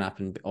man up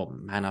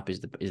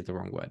is the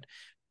wrong word,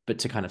 but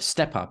to kind of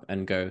step up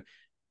and go,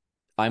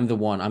 I'm the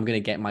one, I'm going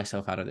to get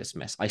myself out of this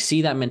mess. I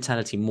see that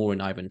mentality more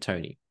in Ivan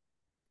Toney.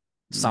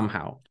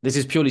 Somehow, this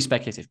is purely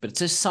speculative, but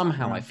just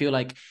somehow I feel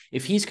like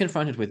if he's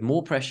confronted with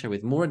more pressure,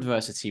 with more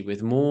adversity,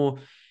 with more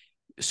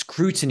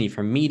scrutiny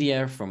from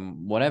media,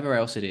 from whatever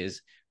else it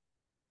is,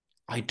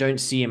 I don't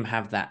see him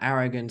have that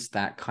arrogance,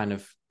 that kind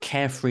of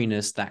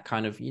carefreeness, that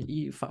kind of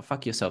you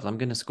fuck yourself, I'm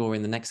going to score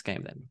in the next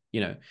game then,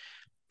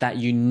 that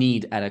you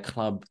need at a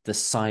club the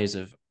size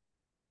of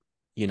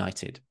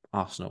United,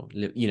 Arsenal,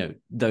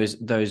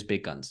 those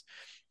big guns.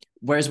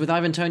 Whereas with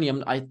Ivan Toney,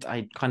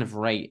 I kind of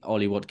rate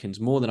Ollie Watkins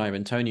more than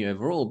Ivan Toney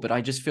overall, but I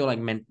just feel like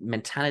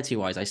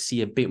mentality-wise, I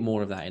see a bit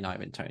more of that in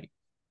Ivan Toney.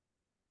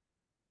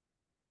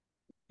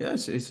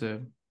 Yes,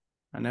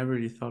 I never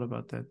really thought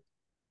about that.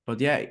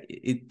 But yeah,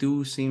 it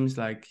do seems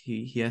like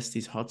he has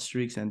these hot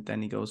streaks and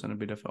then he goes on a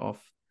bit of an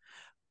off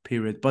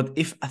period. But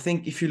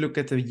if you look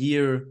at a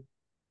year,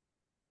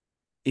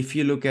 if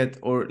you look at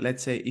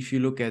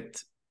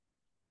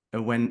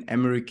when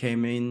Emery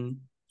came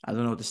in, I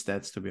don't know the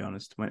stats, to be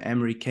honest. When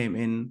Emery came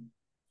in,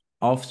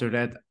 after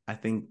that, I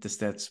think the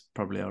stats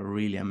probably are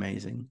really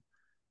amazing.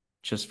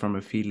 Just from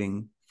a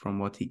feeling, from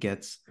what he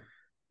gets,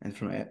 and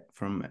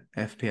from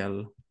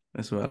FPL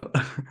as well.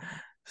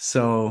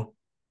 So,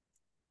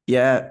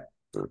 yeah,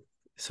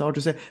 it's hard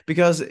to say.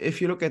 Because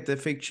if you look at the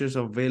fixtures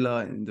of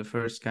Villa in the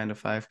first kind of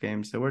 5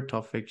 games, they were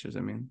tough fixtures. I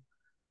mean,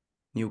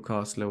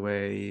 Newcastle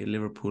away,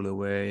 Liverpool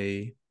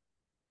away,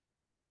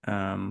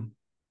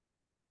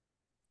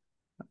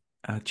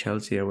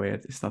 Chelsea away.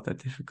 It's not that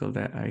difficult,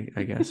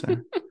 I guess.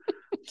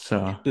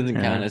 So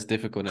doesn't count as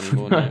difficult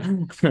anymore.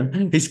 No.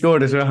 He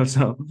scored as well.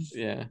 So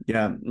yeah,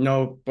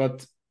 no,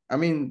 but I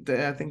mean,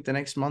 I think the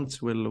next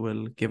months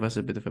will give us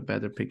a bit of a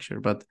better picture.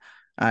 But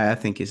I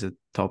think he's a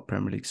top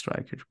Premier League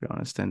striker, to be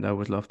honest, and I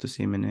would love to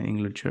see him in an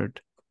England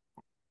shirt.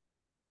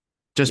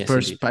 Just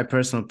by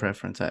personal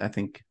preference, I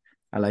think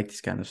I like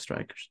these kind of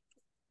strikers.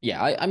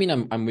 Yeah, I mean,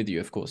 I'm with you,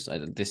 of course.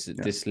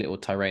 This little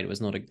tirade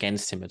was not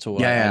against him at all.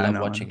 Yeah, I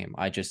love watching him.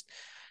 I just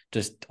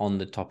on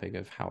the topic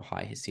of how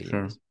high his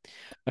ceiling is.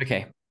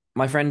 Okay,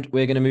 my friend,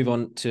 we're going to move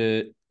on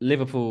to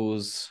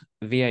Liverpool's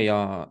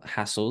VAR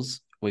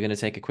hassles. We're going to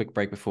take a quick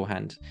break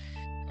beforehand.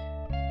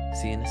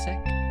 See you in a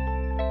sec.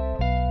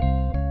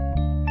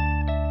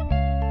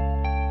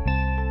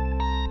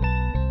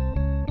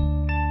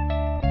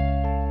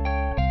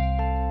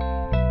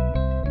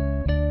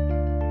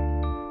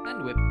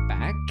 And we're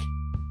back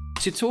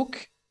to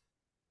talk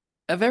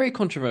a very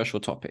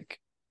controversial topic.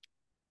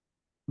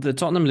 The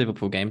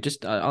Tottenham-Liverpool game.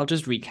 I'll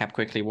just recap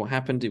quickly what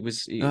happened. It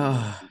was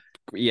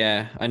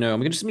Yeah, I know.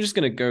 I'm just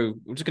gonna go.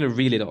 I'm just gonna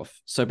reel it off.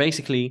 So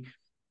basically,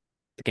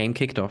 the game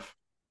kicked off.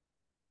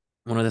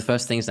 One of the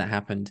first things that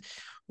happened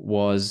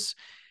was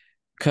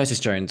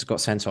Curtis Jones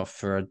got sent off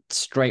for a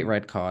straight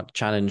red card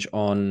challenge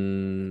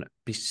on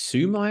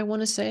Bissouma, I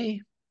want to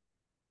say.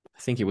 I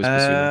think it was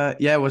Bissouma.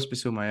 Yeah, it was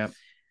Bissouma, yeah.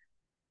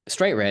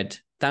 Straight red,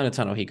 down the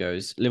tunnel he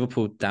goes.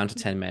 Liverpool down to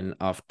 10 men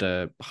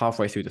after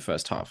halfway through the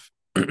first half.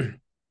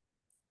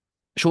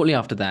 Shortly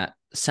after that,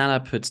 Salah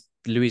puts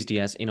Luis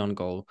Diaz in on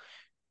goal.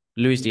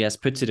 Luis Diaz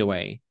puts it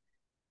away.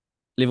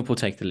 Liverpool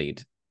take the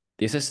lead.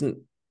 The assistant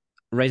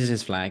raises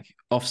his flag,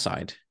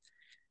 offside.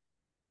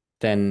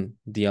 Then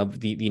the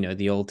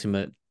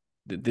ultimate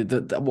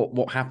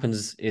what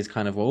happens is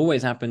kind of what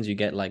always happens. You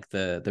get like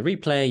the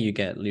replay. You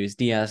get Luis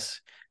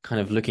Diaz kind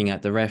of looking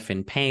at the ref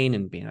in pain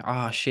and being like,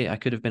 "Ah, oh, shit, I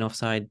could have been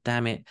offside.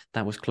 Damn it,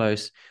 that was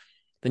close."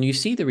 Then you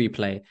see the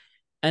replay,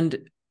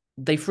 and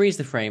they freeze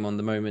the frame on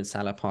the moment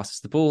Salah passes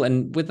the ball,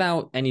 and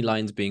without any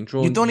lines being You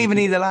drawn, don't even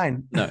need a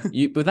line. no,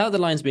 without the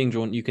lines being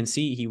drawn, you can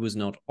see he was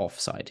not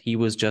offside. He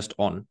was just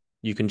on.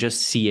 You can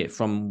just see it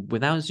from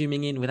without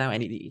zooming in, without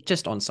any,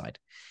 just onside.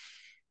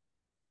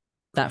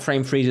 That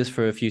frame freezes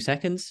for a few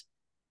seconds.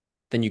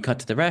 Then you cut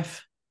to the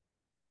ref.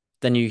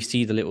 Then you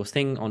see the little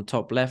thing on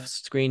top left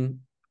screen,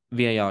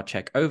 VAR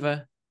check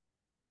over,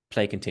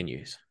 play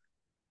continues.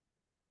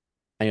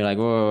 And you're like,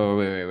 whoa,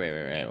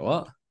 wait,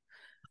 what?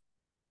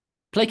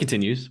 Play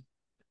continues.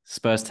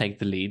 Spurs take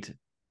the lead.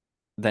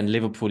 Then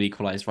Liverpool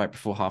equalised right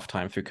before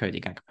halftime through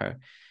Cody Gakpo.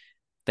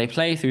 They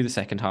play through the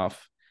second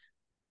half.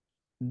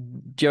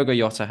 Diogo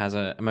Jota has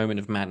a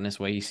moment of madness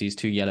where he sees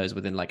 2 yellows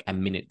within like a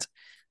minute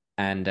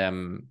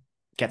and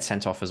gets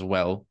sent off as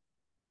well.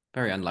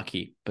 Very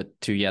unlucky, but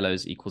 2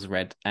 yellows equals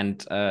red. And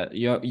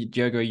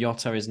Diogo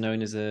Jota is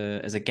known as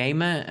a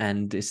gamer,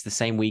 and it's the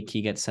same week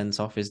he gets sent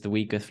off as the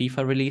week of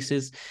FIFA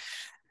releases.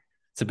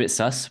 It's a bit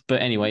sus,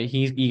 but anyway,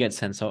 he gets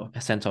sent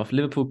off.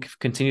 Liverpool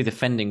continue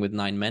defending with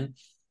 9 men,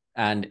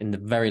 and in the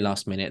very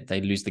last minute,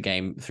 they lose the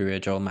game through a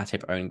Joel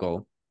Matip own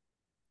goal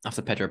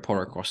after Pedro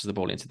Porro crosses the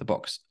ball into the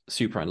box.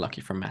 Super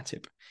unlucky from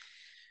Matip.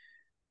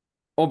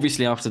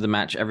 Obviously, after the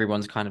match,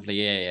 everyone's kind of like,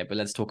 yeah, but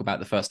let's talk about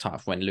the first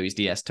half when Luis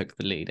Diaz took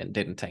the lead and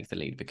didn't take the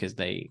lead because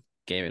they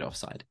gave it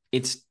offside.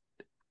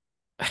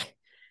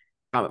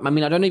 I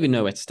mean, I don't even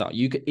know where to start.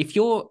 If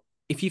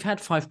you've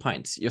had 5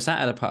 pints, you're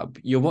sat at a pub,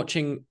 you're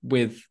watching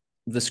with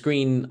the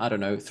screen, I don't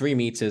know, 3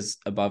 meters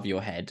above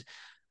your head,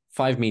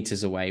 5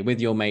 meters away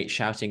with your mate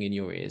shouting in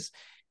your ears.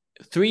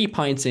 3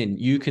 pints in,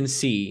 you can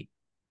see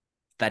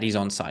that he's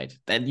onside.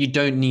 That you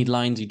don't need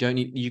lines.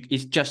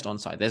 It's just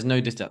onside. There's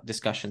no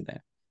discussion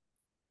there.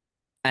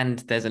 And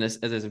there's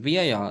a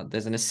VAR,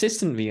 there's an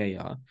assistant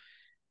VAR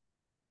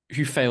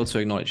who failed to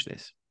acknowledge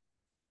this.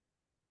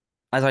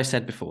 As I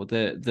said before,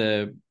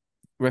 the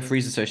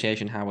Referees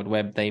Association, Howard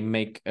Webb, they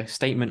make a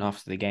statement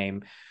after the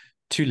game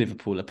to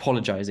Liverpool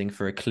apologizing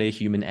for a clear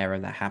human error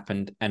that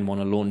happened and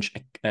want to launch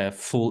a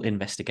full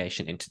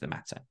investigation into the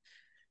matter.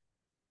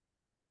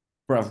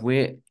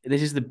 Bruv,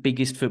 this is the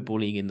biggest football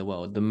league in the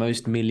world. The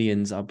most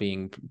millions are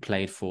being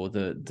played for.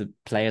 The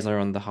players are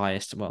on the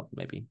highest, well,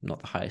 maybe not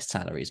the highest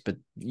salaries, but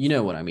you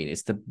know what I mean.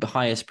 It's the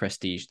highest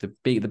prestige.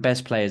 The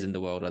best players in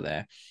the world are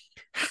there.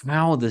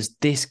 How does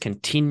this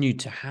continue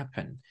to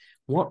happen?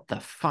 What the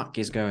fuck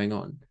is going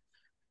on?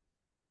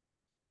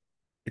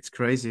 It's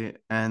crazy,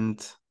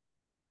 and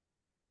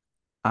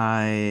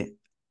I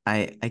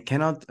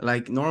cannot,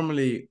 like,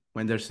 normally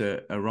when there's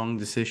a wrong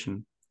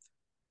decision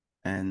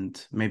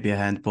and maybe a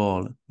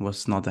handball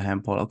was not a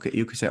handball, okay,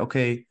 you could say,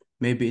 okay,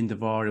 maybe in the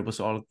VAR it was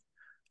all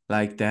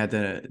like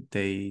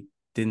they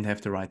didn't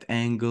have the right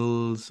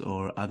angles,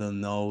 or I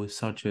don't know,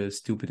 such a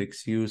stupid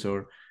excuse,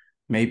 or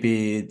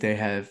maybe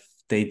they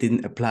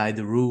didn't apply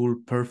the rule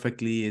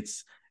perfectly.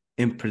 It's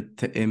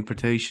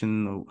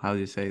interpretation, or how do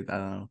you say it? I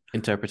don't know.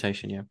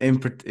 Interpretation, yeah.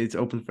 It's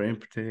open for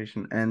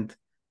interpretation,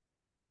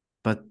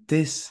 but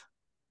this,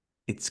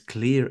 it's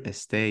clear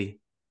as day,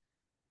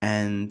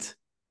 and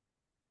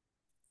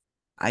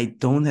I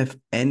don't have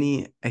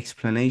any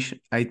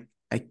explanation. I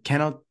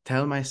cannot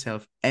tell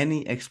myself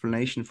any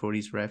explanation for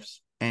these refs.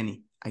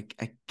 I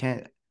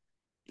can't.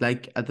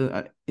 Like at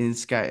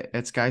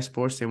Sky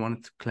Sports, they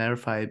wanted to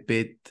clarify a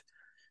bit.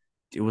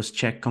 It was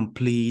check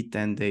complete,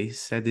 and they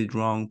said it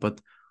wrong.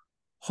 But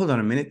hold on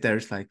a minute,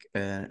 there's like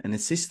an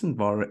assistant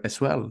VAR as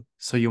well.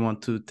 So you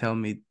want to tell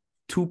me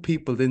 2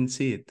 people didn't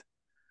see it?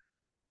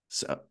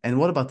 So, and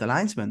what about the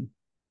linesman?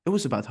 It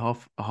was about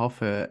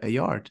half a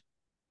yard.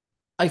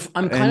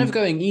 I'm kind of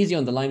going easy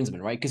on the linesman,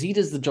 right? Because he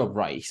does the job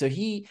right. So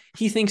he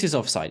thinks it's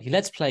offside. He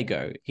lets play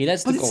go. He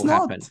lets the goal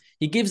happen.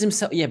 He gives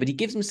himself, but he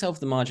gives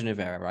himself the margin of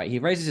error, right? He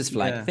raises his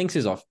flag, thinks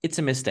it's off. It's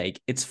a mistake.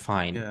 It's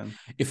fine. Yeah.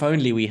 If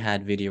only we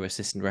had video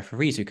assistant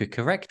referees who could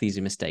correct these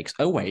mistakes.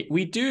 Oh wait,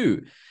 we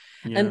do.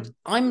 Yeah. And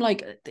I'm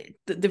like,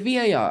 the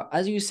VAR,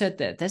 as you said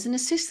there, there's an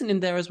assistant in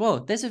there as well.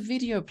 There's a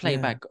video Yeah.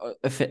 playback,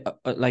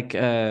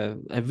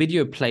 a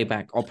video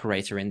playback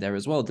operator in there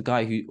as well. The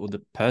guy who, or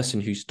the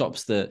person who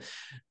stops the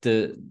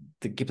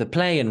the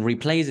play and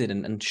replays it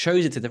and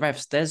shows it to the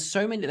refs. There's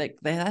so many, like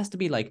there has to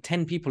be like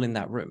 10 people in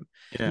that room.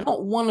 Yeah.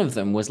 Not one of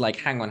them was like,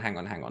 hang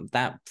on.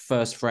 That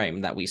first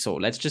frame that we saw,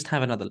 let's just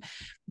have another.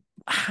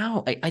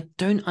 How? I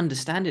don't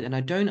understand it. And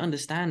I don't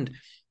understand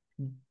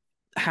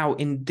how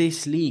in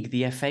this league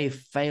the FA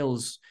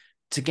fails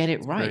to get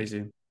it right.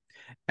 Crazy.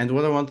 And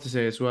what I want to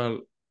say as well,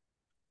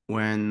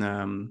 when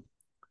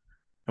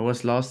I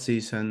was last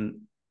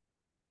season,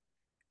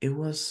 it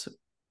was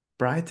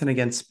Brighton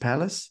against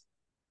Palace.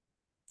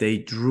 They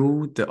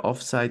drew the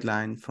offside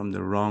line from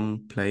the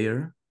wrong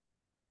player.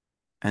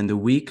 And a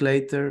week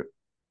later,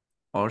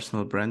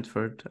 Arsenal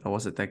Brentford, I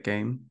was at that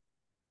game.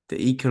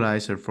 The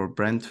equalizer for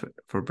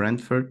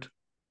Brentford,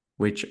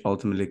 which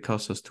ultimately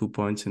cost us 2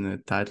 points in the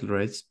title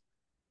race.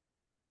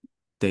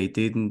 They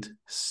didn't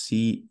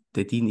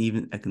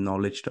even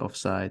acknowledge the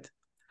offside.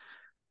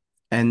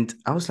 And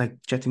I was like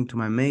chatting to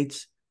my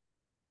mates.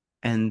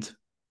 And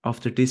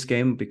after this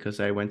game, because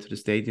I went to the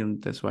stadium,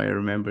 that's why I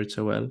remember it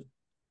so well.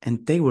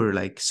 And they were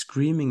like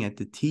screaming at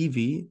the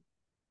TV,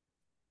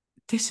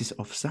 this is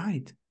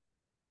offside.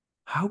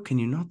 How can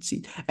you not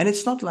see? And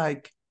it's not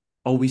like,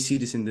 oh, we see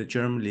this in the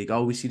German league.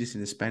 Oh, we see this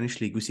in the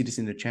Spanish league. We see this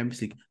in the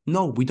Champions League.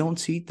 No, we don't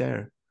see it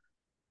there.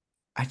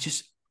 I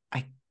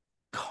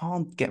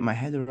can't get my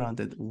head around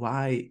it.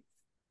 Why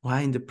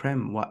in the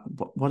Prem?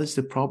 What is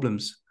the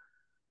problems?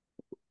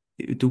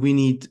 Do we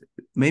need,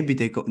 maybe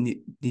they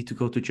need to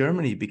go to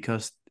Germany,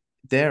 because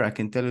there I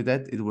can tell you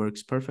that it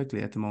works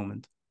perfectly at the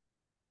moment.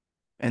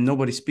 And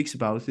nobody speaks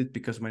about it,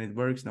 because when it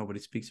works,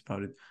 nobody speaks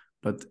about it.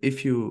 But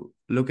if you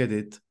look at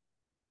it,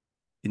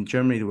 in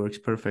Germany, it works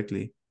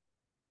perfectly.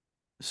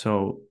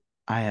 So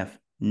I have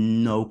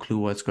no clue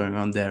what's going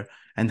on there.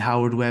 And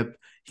Howard Webb,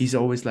 he's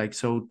always like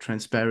so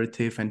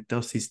transparative and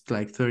does these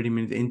like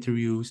 30-minute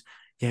interviews.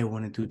 Yeah, I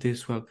want to do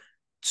this. Well,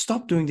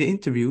 stop doing the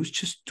interviews.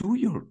 Just do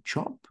your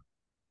job.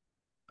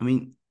 I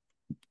mean,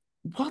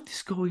 what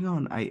is going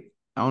on? I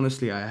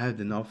honestly, I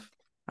had enough.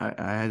 I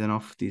had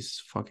enough of this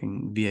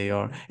fucking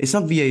VAR. It's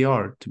not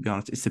VAR, to be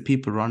honest. It's the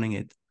people running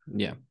it.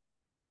 Yeah.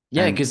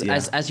 Yeah, And because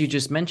yeah, as you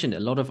just mentioned, a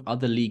lot of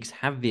other leagues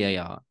have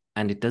VAR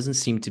and it doesn't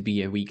seem to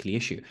be a weekly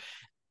issue.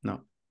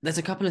 no. There's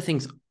a couple of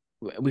things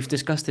we've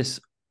discussed this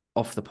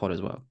off the pod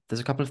as well. There's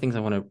a couple of things I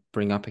want to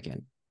bring up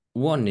again.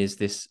 One is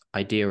this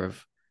idea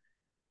of,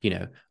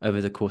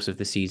 over the course of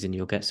the season,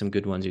 you'll get some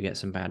good ones, you get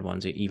some bad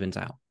ones, it evens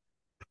out.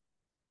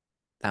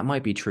 That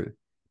might be true,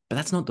 but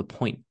that's not the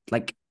point.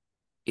 Like,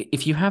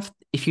 if you have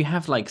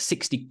like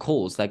 60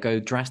 calls that go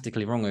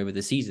drastically wrong over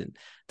the season,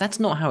 that's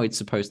not how it's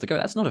supposed to go.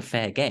 That's not a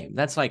fair game.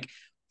 That's like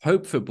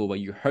hope football, where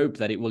you hope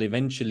that it will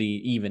eventually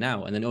even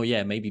out, and then, oh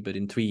yeah, maybe, but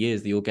in 3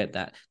 years you'll get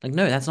that. Like,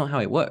 no, that's not how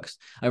it works.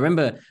 I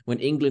remember when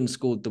England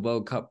scored the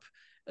World Cup,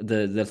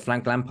 the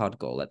Frank Lampard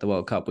goal at the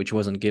World Cup, which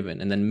wasn't given,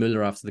 and then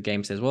Muller after the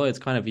game says, well, it's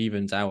kind of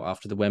evens out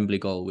after the Wembley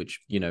goal, which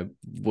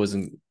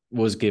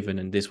was given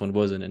and this one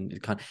wasn't, and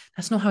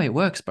that's not how it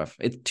works, bruv.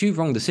 It's two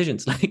wrong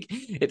decisions. Like,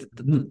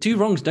 two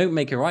wrongs don't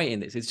make a right in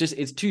this.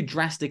 It's two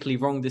drastically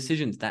wrong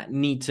decisions that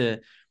need to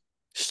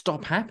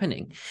stop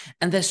happening.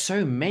 And there's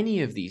so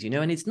many of these,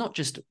 and it's not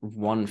just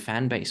one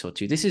fan base or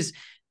two. This is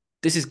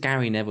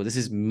Gary Neville. This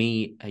is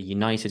me, a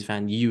United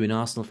fan, you, an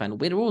Arsenal fan.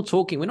 We're all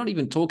talking. We're not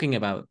even talking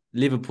about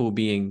Liverpool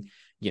being,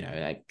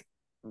 like,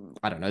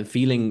 I don't know,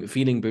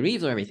 feeling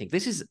bereaved or everything.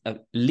 This is a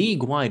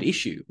league-wide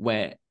issue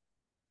where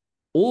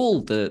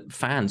all the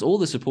fans, all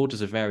the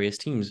supporters of various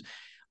teams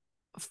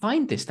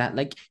find this, that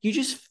like you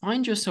just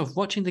find yourself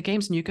watching the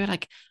games and you go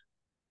like,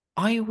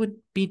 I would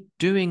be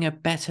doing a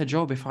better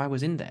job if I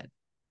was in there,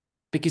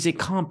 because it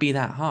can't be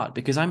that hard,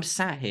 because I'm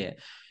sat here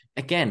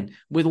again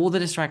with all the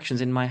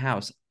distractions in my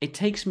house. It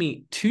takes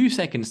me 2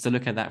 seconds to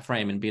look at that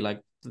frame and be like,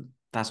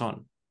 that's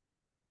on.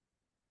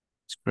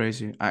 It's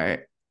crazy. As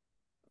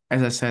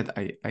I said,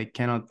 you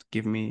cannot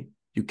give me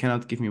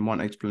one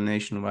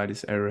explanation why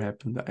this error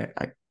happened.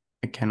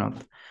 I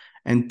cannot.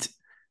 And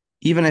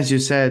even as you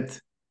said,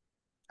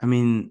 I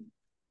mean,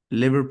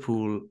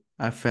 Liverpool,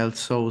 I felt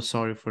so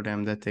sorry for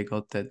them that they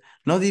got that.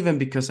 Not even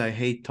because I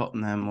hate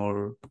Tottenham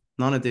or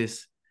none of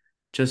this,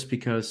 just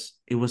because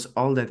it was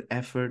all that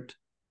effort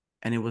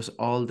and it was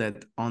all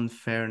that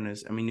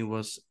unfairness. I mean, it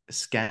was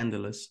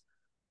scandalous.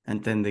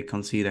 And then they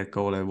concede that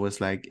goal. It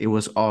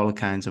was all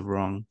kinds of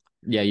wrong.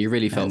 Yeah, you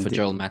really felt And for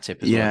Joel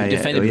Matip as well. yeah, He yeah,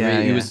 defended yeah,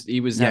 really. yeah. He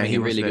was Yeah, having he a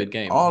was really like good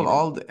game.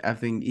 I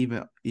think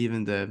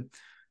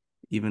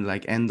even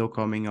like Endo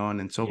coming on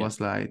and so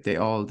was like they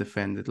all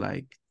defended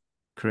like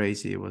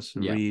crazy. It was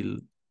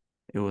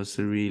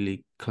a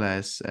really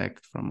class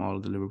act from all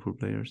the Liverpool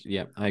players.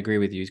 Yeah, I agree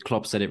with you.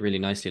 Klopp said it really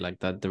nicely, like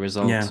that the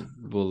result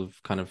will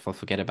kind of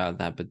forget about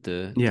that, but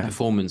the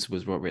performance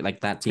was what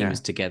like that team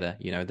is together.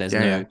 There's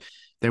no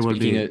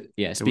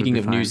speaking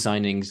of new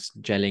signings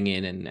gelling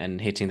in and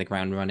hitting the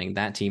ground running,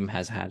 that team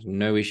has had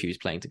no issues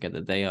playing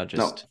together. They are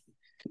just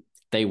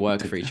they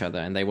work for each other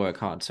and they work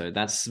hard. So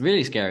that's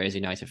really scary as a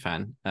United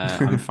fan.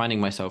 I'm finding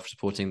myself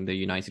supporting the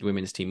United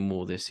women's team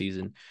more this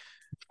season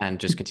and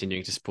just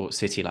continuing to support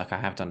City like I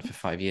have done for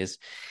 5 years.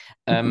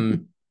 No,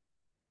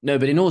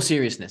 but in all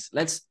seriousness,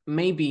 let's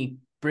maybe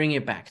bring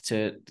it back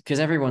to, because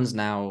everyone's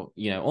now,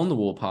 on the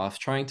warpath,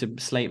 trying to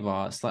slate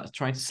VAR,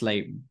 trying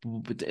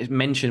to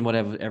mention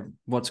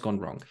what's gone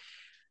wrong.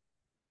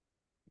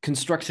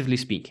 Constructively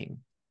speaking,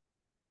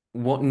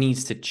 what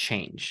needs to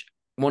change?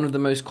 One of the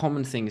most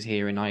common things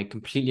here, and I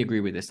completely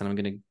agree with this, and I'm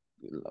going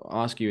to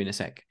ask you in a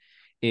sec,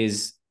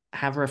 is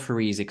have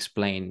referees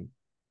explain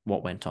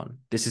what went on.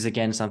 This is,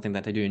 again, something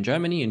that they do in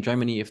Germany. In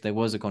Germany, if there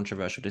was a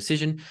controversial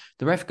decision,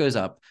 the ref goes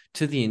up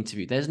to the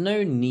interview. There's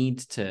no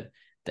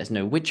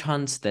witch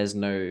hunts.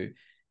 You're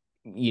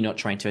not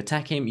trying to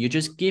attack him. You're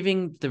just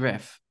giving the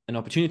ref an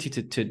opportunity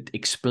to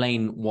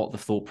explain what the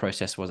thought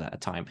process was at a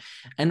time.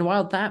 And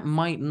while that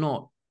might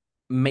not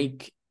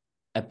make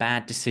a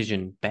bad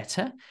decision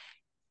better,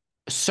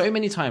 so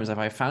many times have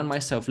I found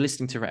myself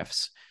listening to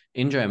refs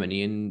in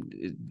Germany,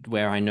 and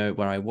where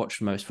I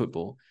watch most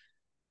football,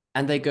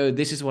 and they go,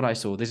 this is what I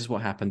saw, this is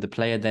what happened. The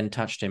player then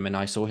touched him and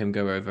I saw him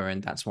go over,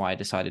 and that's why I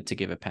decided to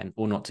give a pen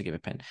or not to give a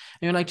pen. And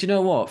you're like, do you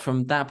know what?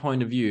 From that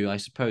point of view, I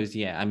suppose,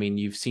 yeah, I mean,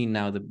 you've seen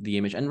now the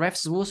image, and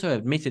refs have also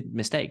admitted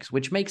mistakes,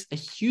 which makes a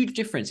huge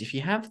difference. If you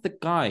have the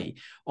guy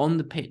on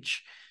the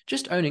pitch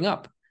just owning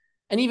up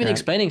and even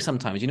explaining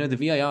sometimes, the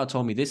VAR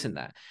told me this and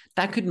that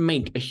could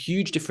make a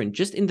huge difference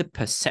just in the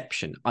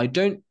perception. I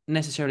don't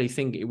necessarily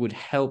think it would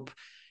help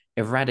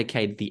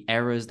eradicate the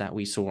errors that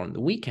we saw on the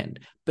weekend,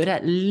 but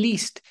at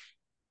least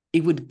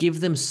it would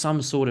give them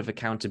some sort of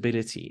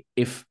accountability.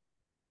 If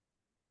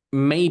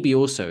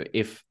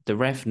the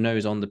ref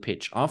knows on the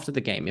pitch after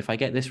the game, if I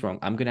get this wrong,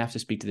 I'm going to have to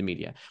speak to the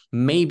media.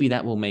 Maybe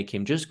that will make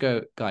him just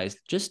go, guys,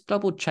 just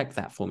double check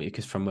that for me,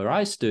 because from where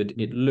I stood,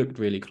 it looked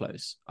really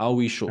close. Are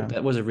we sure?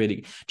 That was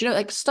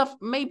stuff?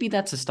 Maybe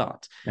that's a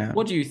start. Yeah.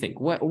 What do you think?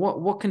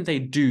 What can they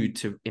do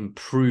to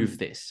improve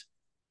this?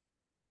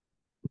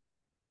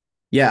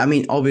 Yeah, I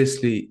mean,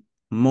 obviously,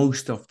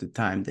 most of the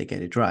time they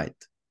get it right.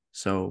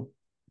 So,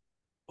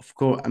 of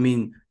course, I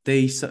mean,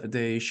 they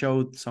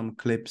showed some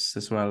clips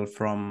as well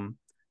from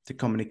the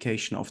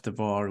communication of the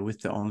VAR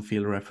with the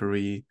on-field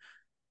referee.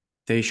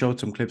 They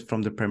showed some clips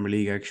from the Premier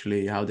League,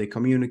 actually, how they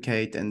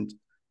communicate, and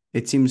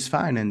it seems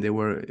fine, and it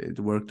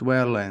worked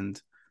well, and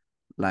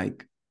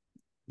like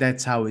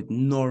that's how it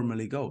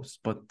normally goes.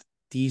 But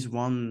these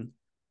 3-4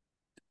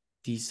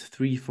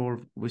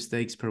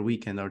 mistakes per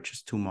weekend are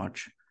just too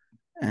much.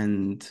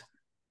 And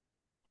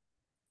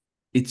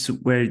it's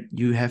where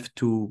you have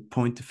to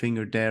point the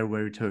finger there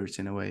where it hurts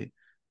in a way.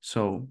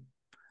 So,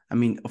 I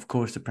mean, of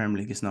course, the Premier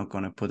League is not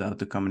going to put out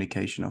the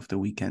communication of the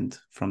weekend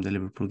from the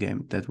Liverpool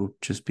game. That would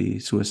just be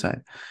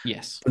suicide.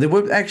 Yes. But it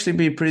would actually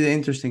be pretty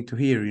interesting to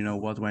hear,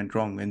 what went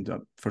wrong. And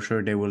for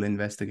sure, they will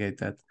investigate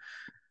that.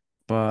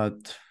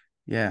 But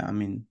yeah, I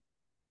mean,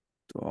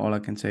 all I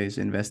can say is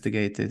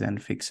investigate it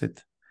and fix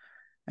it.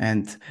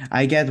 And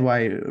I get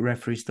why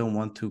referees don't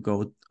want to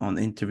go on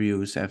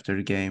interviews after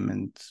the game,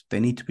 and they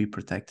need to be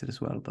protected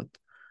as well. But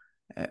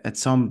at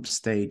some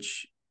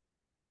stage,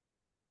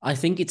 I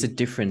think it's a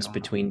difference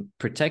between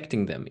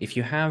protecting them. If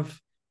you have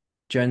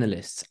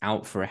journalists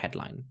out for a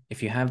headline,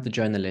 if you have the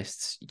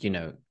journalists,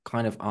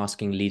 kind of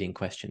asking leading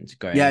questions,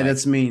 going,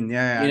 that's mean.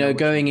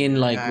 Going in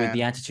with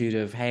the attitude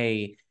of,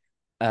 hey,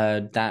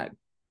 that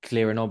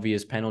clear and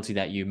obvious penalty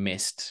that you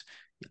missed,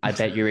 I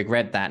bet you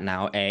regret that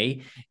now,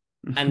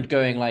 and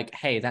going like,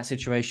 hey, that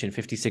situation,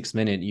 56th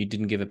minute, you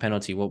didn't give a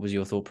penalty. What was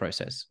your thought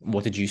process?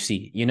 What did you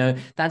see?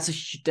 That's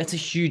a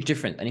huge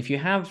difference. And if you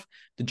have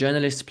the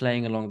journalists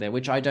playing along there,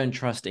 which I don't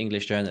trust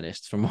English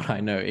journalists, from what I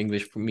know,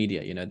 English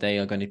media, they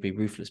are going to be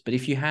ruthless. But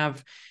if you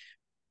have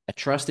a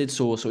trusted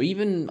source, or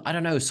even, I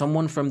don't know,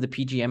 someone from the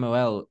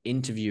PGMOL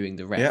interviewing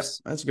the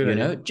refs, that's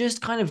good.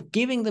 Just kind of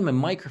giving them a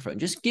microphone,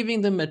 just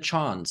giving them a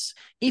chance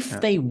if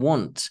they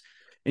want.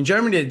 In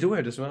Germany, they do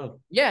it as well.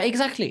 Yeah,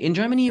 exactly. In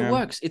Germany, it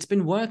works. It's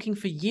been working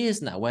for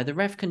years now, where the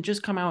ref can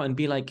just come out and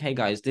be like, hey,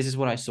 guys, this is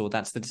what I saw.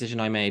 That's the decision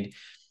I made.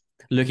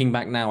 Looking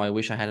back now, I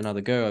wish I had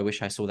another go. I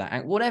wish I saw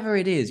that. Whatever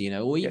it is,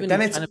 or even...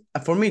 then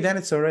for me, then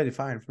it's already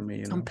fine for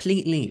me.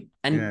 Completely.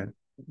 And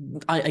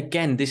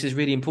again, this is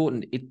really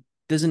important. It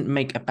doesn't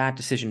make a bad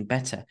decision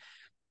better,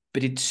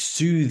 but it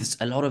soothes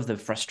a lot of the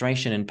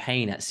frustration and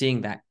pain at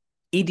seeing that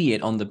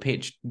idiot on the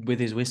pitch with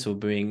his whistle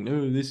being,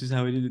 oh, this is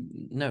how it is.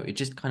 No, it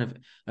just kind of,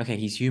 okay,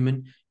 he's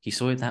human. He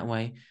saw it that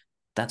way.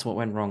 That's what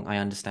went wrong. I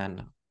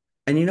understand.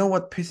 And you know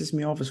what pisses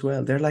me off as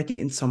well? They're like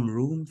in some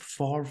room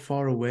far,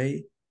 far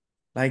away.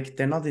 Like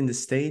they're not in the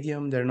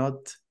stadium. They're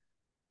not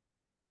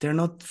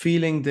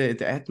feeling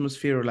the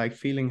atmosphere, or like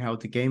feeling how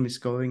the game is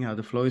going, how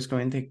the flow is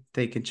going.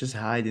 They can just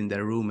hide in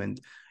their room. And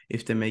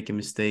if they make a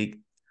mistake,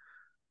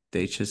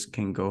 they just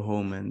can go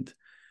home. And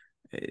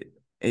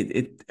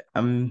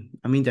I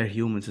mean, they're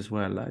humans as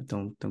well.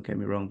 Don't get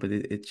me wrong, but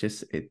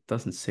it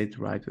doesn't sit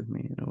right with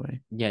me in a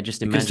way. Yeah,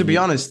 just imagine. Because to be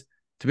honest,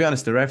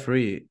 the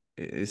referee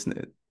is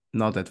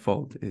not at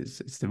fault.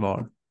 It's the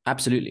VAR.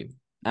 Absolutely.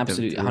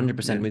 absolutely, the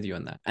 100% with you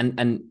on that.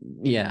 And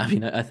yeah, I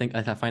mean, I think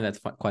I find that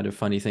quite a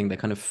funny thing. They're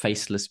kind of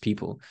faceless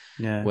people,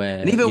 yeah. And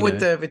where even with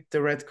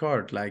the red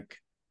card, like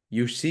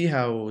you see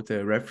how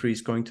the referee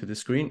is going to the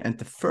screen, and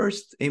the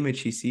first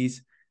image he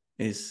sees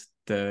is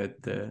the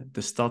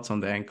studs on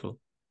the ankle.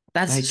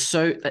 that's Like,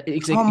 so come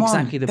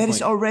exactly on, the that is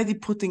point. already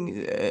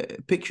putting a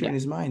picture in Yeah.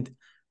 his mind.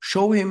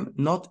 Show him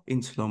not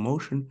in slow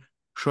motion,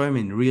 show him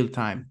in real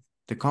time.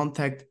 The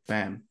contact,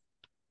 bam,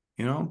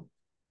 you know?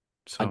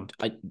 So,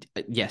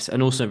 Yes,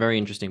 and also a very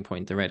interesting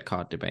point, the red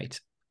card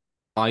debate.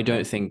 I yeah,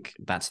 don't think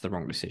that's the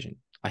wrong decision.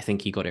 I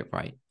think he got it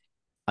right.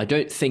 I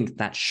don't think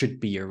that should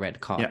be a red yeah,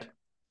 card.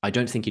 I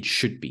don't think it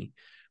should be.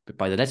 But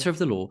by the letter of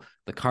the law,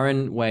 the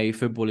current way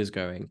football is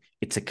going,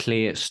 it's a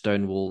clear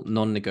Stonewall,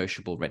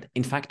 non-negotiable red.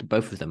 In fact,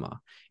 both of them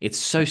are. It's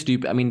so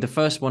stupid. I mean, the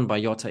first one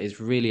by Jota is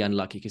really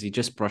unlucky because he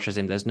just brushes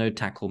him. There's no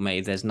tackle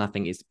made. There's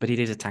nothing. But it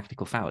is a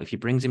tactical foul. If he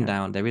brings him yeah.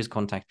 down, there is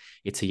contact.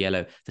 It's a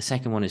yellow. The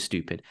second one is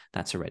stupid.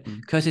 That's a red.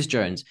 Mm. Curtis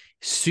Jones,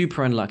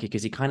 super unlucky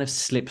because he kind of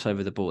slips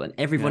over the ball. And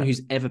everyone Yeah.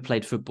 who's ever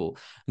played football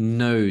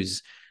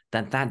knows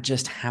that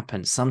just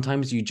happens.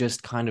 Sometimes you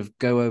just kind of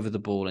go over the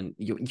ball and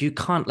you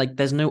can't, like,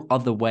 there's no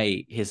other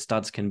way his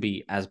studs can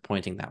be as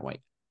pointing that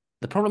way.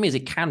 The problem is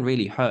it can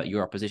really hurt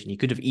your opposition. He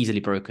could have easily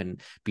broken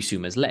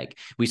Bissouma's leg.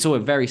 We saw a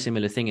very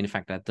similar thing, in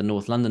fact, at the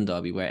North London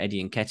derby where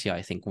Eddie Nketiah,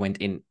 I think, went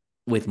in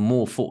with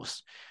more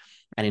force.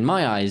 And in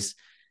my eyes,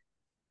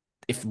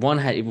 if one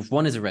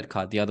is a red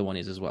card, the other one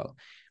is as well.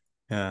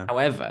 Yeah.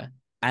 However,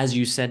 as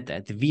you said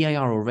there, the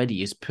VAR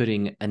already is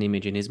putting an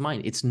image in his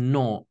mind. It's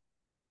not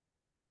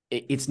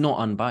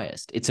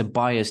unbiased. It's a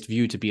biased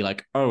view to be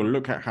like, oh,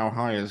 look at how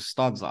high his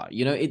studs are.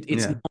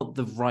 It's Yeah. not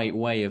the right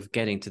way of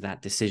getting to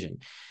that decision.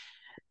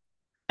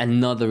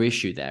 Another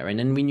issue there. And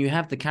then when you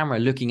have the camera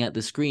looking at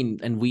the screen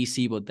and we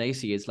see what they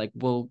see, it's like,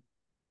 well,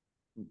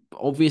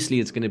 obviously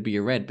it's going to be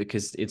a red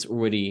because it's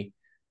already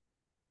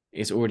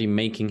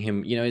making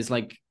him, it's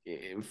like,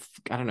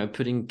 I don't know,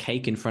 putting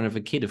cake in front of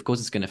a kid. Of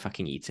course it's going to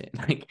fucking eat it.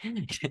 Like,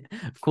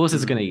 of course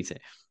it's going to eat it.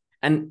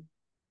 And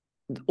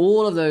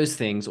all of those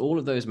things, all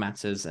of those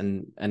matters,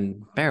 and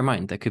bear in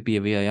mind there could be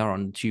a VAR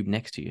on the tube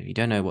next to you. You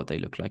don't know what they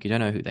look like. You don't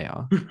know who they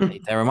are.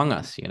 They're among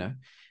us.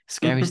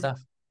 Scary stuff.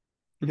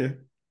 Yeah.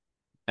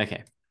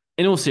 Okay.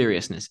 In all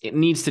seriousness, it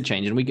needs to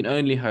change, and we can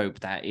only hope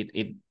that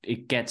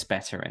it gets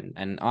better.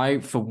 And I,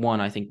 for one,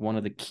 I think one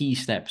of the key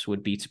steps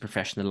would be to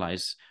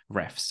professionalize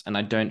refs. And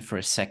I don't for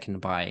a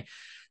second buy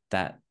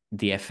that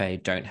the FA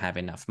don't have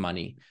enough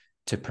money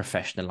to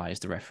professionalize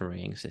the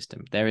refereeing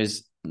system. There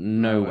is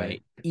no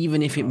way.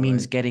 Even if it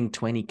means getting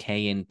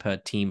 20K in per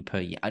team per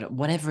year,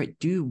 whatever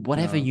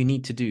you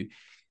need to do.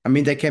 I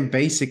mean, they can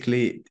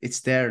basically,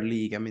 it's their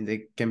league. I mean,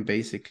 they can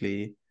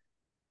basically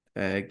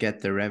get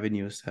the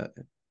revenues from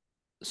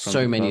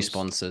so the many clubs.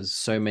 sponsors,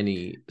 so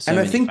many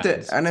I think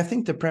fans. I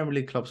think the Premier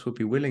League clubs would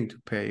be willing to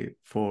pay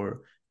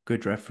for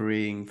good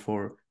refereeing,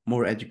 for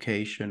more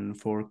education,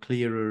 for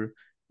clearer,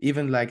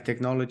 even like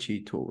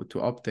technology to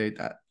update.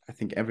 I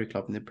think every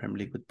club in the Premier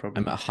League would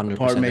probably, I'm 100%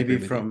 apart maybe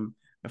agree with you.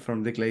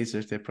 from the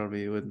Glazers, they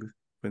probably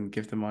wouldn't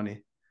give the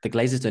money. The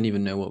Glazers don't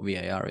even know what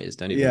VAR is.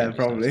 Don't even Yeah, get me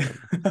probably.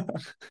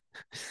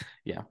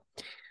 Yeah.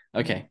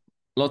 Okay.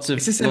 Lots of.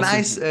 It's just a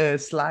nice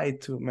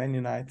slide to Man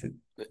United.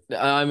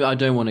 I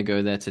don't want to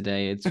go there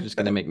today. It's just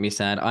going to make me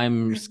sad.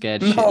 I'm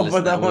scared No, shitless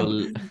but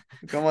that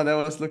come on, I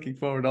was looking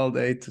forward all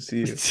day to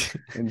see you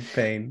in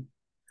pain.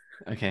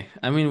 Okay.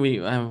 I mean,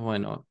 why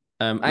not?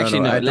 No, No. I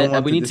don't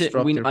want to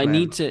disrupt your plan.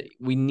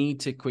 We need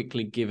to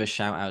quickly give a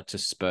shout out to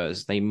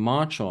Spurs. They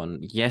march on.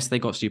 Yes, they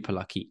got super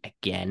lucky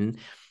again.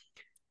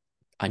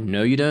 I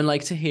know you don't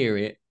like to hear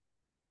it,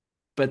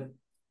 but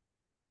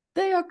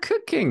they are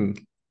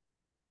cooking.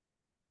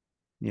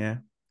 Yeah.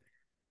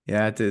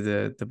 Yeah,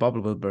 the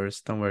bubble will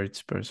burst. Don't worry,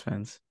 Spurs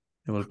fans.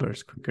 It will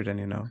burst quicker than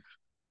you know.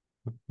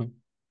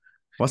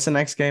 What's the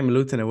next game?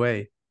 Luton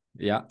away.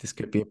 Yeah. This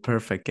could be a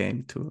perfect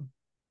game to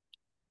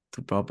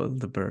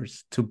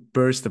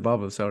burst the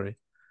bubble, sorry.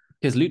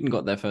 Because Luton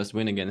got their first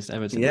win against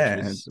Everton,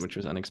 Yeah, which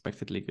was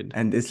unexpectedly good.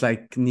 and it's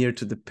like near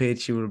to the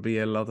pitch, it will be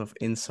a lot of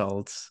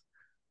insults.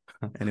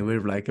 And it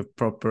will be like a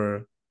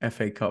proper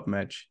FA Cup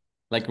match.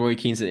 Like Roy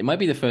Keane said, it might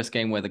be the first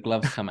game where the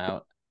gloves come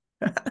out,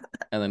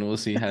 and then we'll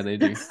see how they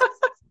do.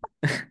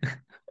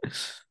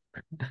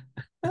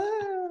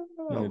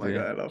 Oh my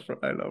god,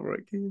 I love Roy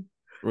Keane.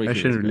 Roy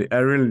Keane I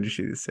really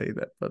should say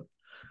that, but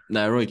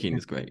no, Roy Keane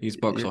is great. He's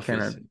box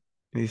office.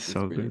 He's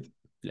so brilliant. good.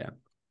 Yeah,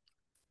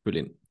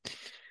 brilliant.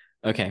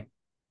 Okay,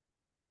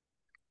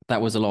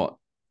 that was a lot.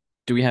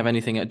 Do we have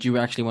anything? Do you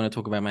actually want to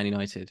talk about Man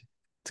United?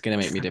 It's gonna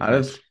make me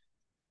depressed.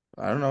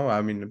 I don't know.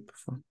 I mean,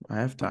 I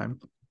have time.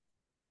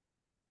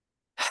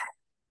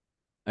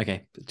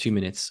 Okay, 2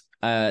 minutes.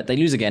 They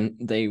lose again.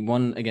 They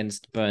won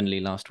against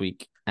Burnley last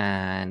week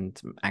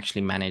and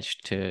actually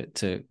managed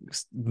to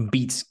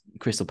beat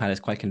Crystal Palace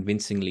quite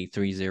convincingly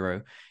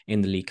 3-0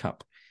 in the League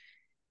Cup.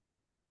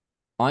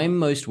 I'm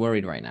most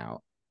worried right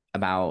now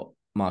about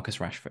Marcus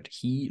Rashford.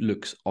 He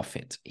looks off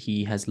it.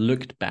 He has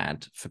looked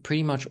bad for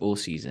pretty much all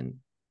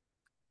season.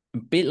 A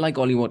bit like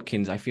Ollie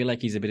Watkins, I feel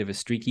like he's a bit of a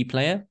streaky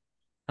player.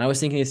 I was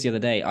thinking this the other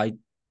day. I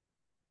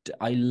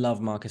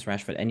love Marcus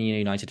Rashford. Any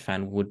United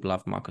fan would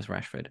love Marcus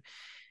Rashford.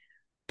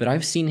 But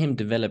I've seen him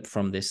develop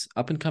from this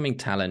up and coming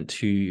talent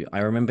who I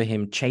remember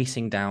him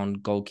chasing down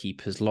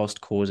goalkeepers, lost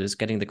causes,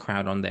 getting the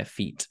crowd on their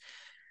feet,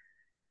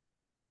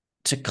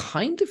 to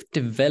kind of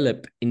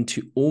develop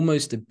into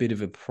almost a bit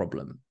of a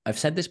problem. I've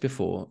said this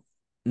before.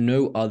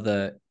 No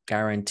other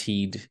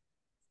guaranteed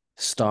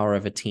star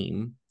of a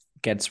team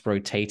gets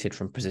rotated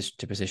from position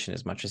to position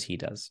as much as he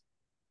does.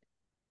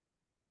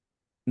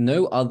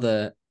 No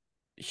other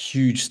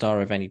huge star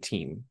of any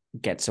team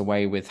gets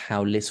away with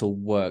how little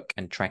work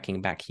and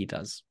tracking back he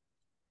does.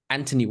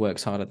 Anthony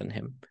works harder than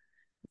him.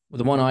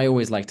 The one I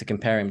always like to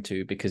compare him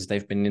to, because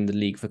they've been in the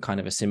league for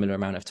kind of a similar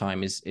amount of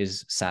time,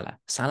 is Salah.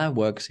 Salah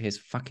works his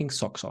fucking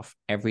socks off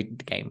every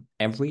game,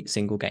 every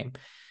single game.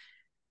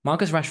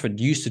 Marcus Rashford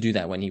used to do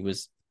that when he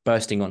was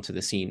bursting onto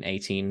the scene,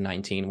 18,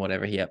 19,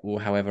 whatever or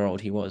however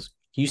old he was.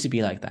 He used to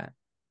be like that.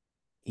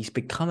 He's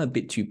become a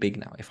bit too big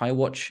now. If I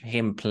watch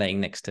him playing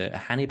next to a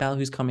Hannibal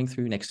who's coming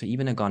through, next to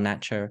even a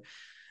Garnacho,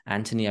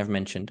 Anthony I've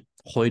mentioned,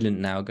 Højlund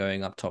now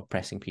going up top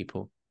pressing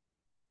people,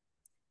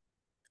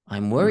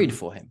 I'm worried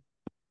for him.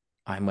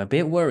 I'm a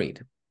bit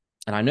worried.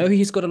 And I know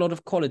he's got a lot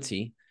of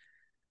quality.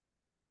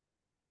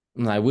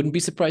 And I wouldn't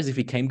be surprised if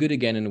he came good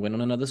again and went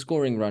on another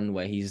scoring run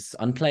where he's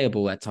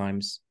unplayable at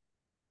times.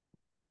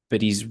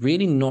 But he's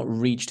really not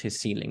reached his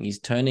ceiling. He's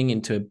turning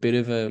into a bit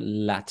of a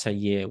latter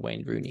year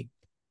Wayne Rooney.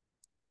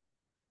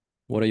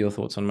 What are your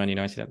thoughts on Man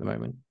United at the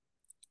moment?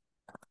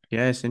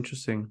 Yeah, it's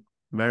interesting.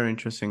 Very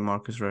interesting,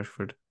 Marcus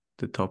Rashford,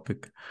 the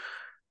topic.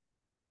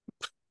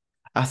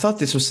 I thought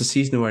this was the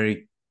season where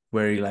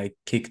he like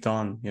kicked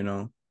on, you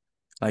know.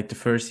 Like the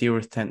first year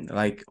with 10,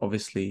 like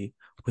obviously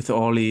with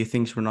Oli,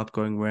 things were not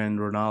going well,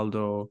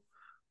 Ronaldo,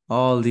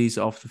 all these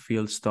off the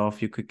field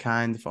stuff, you could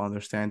kind of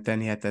understand.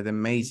 Then he had that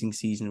amazing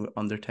season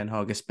under Ten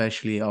Hag,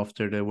 especially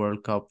after the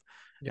World Cup.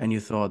 Yeah. And you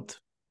thought,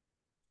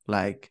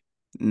 like,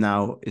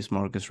 now is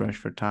Marcus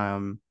Rashford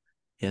time.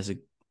 He has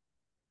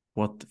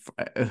when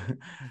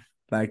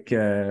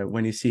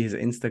you see his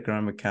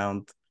Instagram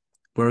account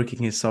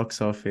working his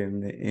socks off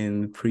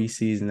in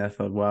preseason, I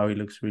thought, wow, he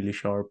looks really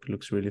sharp,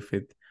 looks really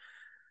fit.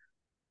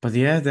 But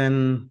yeah,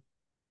 then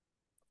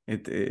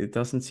it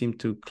doesn't seem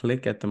to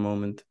click at the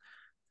moment,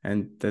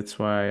 and that's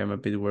why I'm a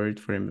bit worried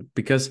for him,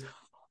 because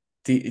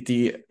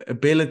the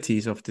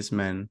abilities of this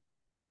man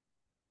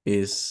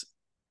is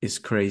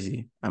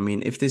crazy. I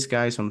mean, if this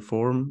guy's on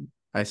form,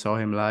 I saw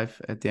him live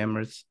at the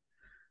Emirates.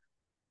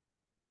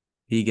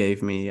 He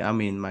gave me, I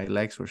mean, my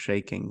legs were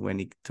shaking when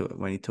he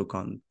took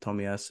on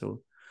Tomiyasu.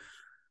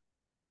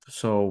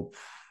 So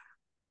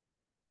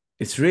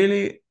it's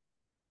really,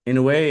 in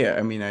a way,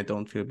 I mean, I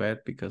don't feel bad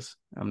because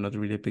I'm not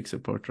really a big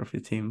supporter of the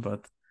team,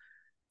 but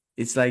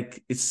it's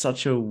like it's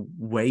such a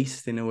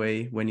waste in a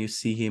way when you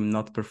see him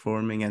not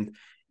performing.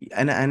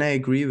 And I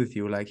agree with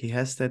you. Like he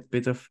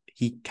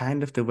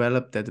kind of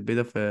developed that bit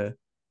of a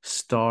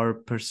star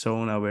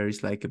persona where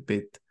he's like a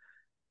bit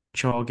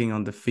jogging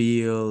on the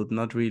field,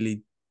 not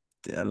really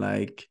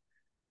like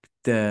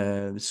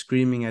the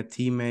screaming at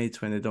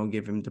teammates when they don't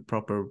give him the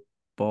proper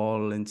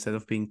ball, instead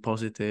of being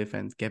positive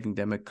and giving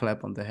them a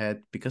clap on the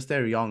head, because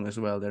they're young as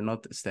well. They're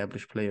not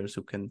established players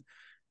who can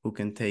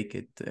take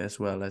it as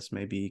well as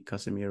maybe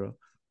Casemiro.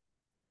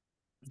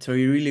 So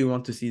you really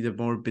want to see the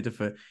more bit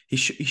of a he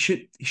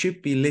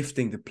should be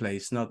lifting the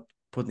place, not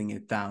putting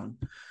it down.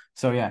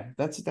 So yeah,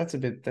 that's a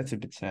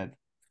bit sad.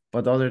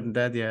 But other than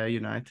that, yeah,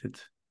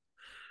 United.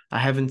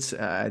 I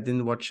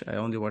only watched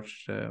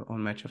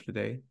on Match of the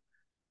Day,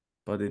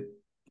 but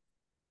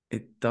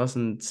it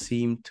doesn't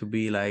seem to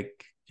be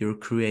like you're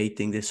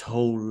creating this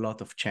whole lot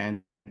of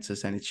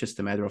chances and it's just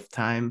a matter of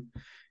time.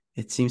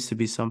 It seems to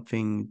be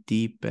something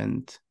deep,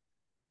 and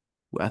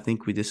I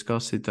think we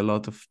discussed it a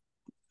lot of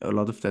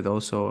that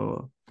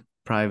also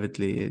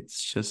privately.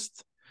 It's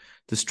just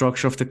the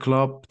structure of the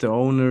club, the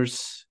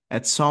owners.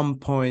 At some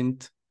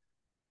point,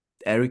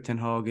 Erik ten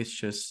Hag is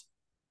just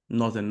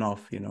not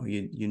enough. You know,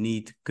 you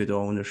need good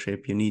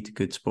ownership, you need a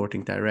good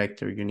sporting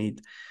director, you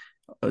need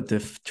the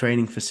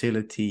training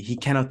facility. He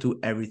cannot do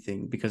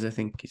everything, because I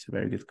think he's a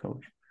very good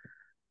coach.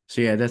 So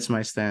yeah, that's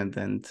my stand.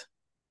 And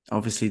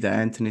obviously the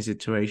Anthony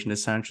situation, the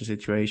Sancho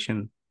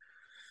situation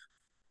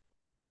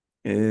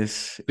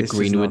is the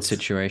Greenwood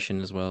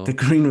situation as well. The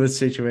Greenwood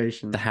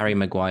situation. The Harry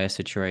Maguire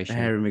situation.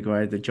 The Harry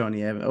Maguire, the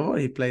Johnny Evans. Oh,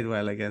 he played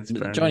well against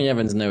Burnley. Johnny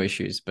Evans, no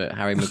issues, but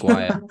Harry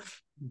Maguire,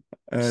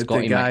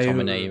 Scotty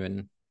McTominay,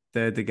 and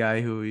the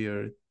guy who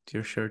your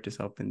shirt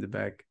is up in the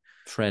back.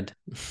 Fred.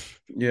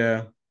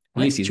 Yeah.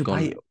 At least he's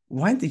gone.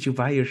 Why did you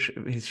buy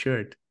his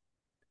shirt?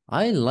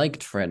 I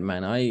liked Fred,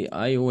 man.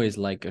 I always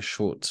like a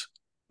short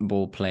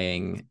ball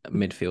playing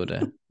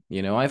midfielder.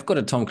 You know, I've got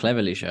a Tom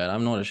Cleverley shirt.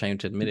 I'm not ashamed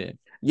to admit it.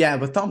 Yeah,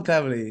 but Tom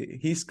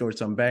Cleverley, he scored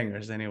some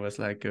bangers and he was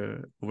like a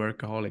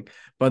workaholic.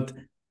 But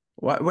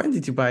when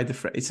did you buy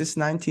it's this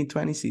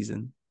 1920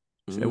 season?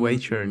 It's a away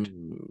shirt.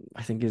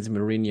 I think it's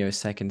Mourinho's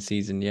second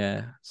season,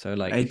 yeah. So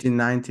like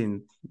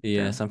 18-19.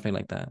 Yeah, something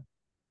like that.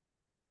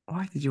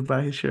 Why did you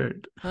buy his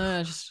shirt?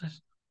 Just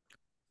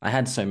I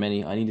had so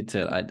many. I needed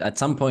to. At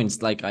some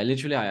points, like I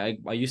literally,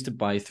 I used to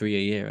buy 3 a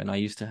year, and I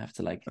used to have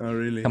to like Oh, come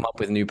really? up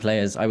with new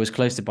players. I was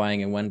close to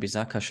buying a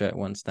Wan-Bissaka shirt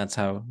once. That's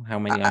how I,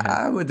 many I had.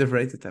 I I would have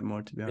rated that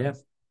more, to be Yeah.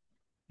 honest.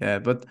 Yeah,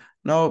 but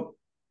no,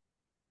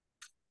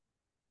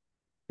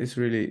 it's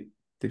really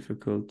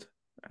difficult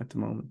at the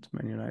moment,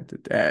 Man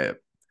United.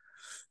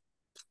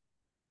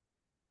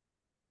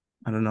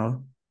 I don't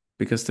know,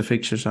 because the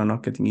fixtures are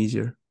not getting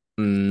easier.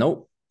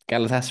 Nope.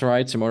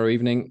 Galatasaray tomorrow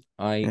evening.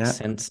 I Yeah,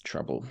 sense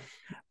trouble.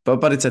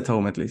 but it's at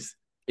home at least.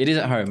 It is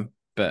at home,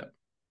 but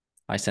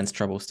I sense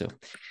trouble still.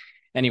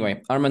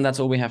 Anyway, Arman, that's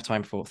all we have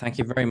time for. Thank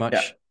you very Yeah.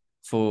 much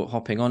for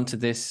hopping on to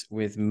this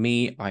with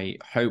me. I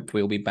hope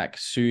we'll be back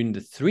soon.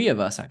 The three of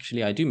us,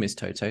 actually. I do miss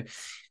Toto.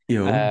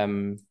 Yo,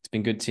 It's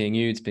been good seeing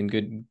you. It's been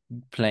good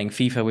playing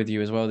FIFA with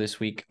you as well this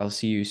week. I'll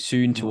see you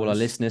soon. To all our nice.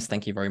 listeners,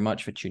 thank you very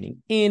much for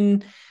tuning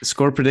in.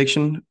 Score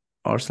prediction: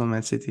 Arsenal,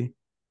 Man City.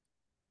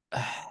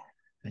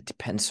 It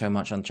depends so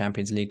much on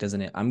Champions League,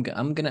 doesn't it?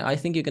 I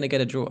think you're gonna get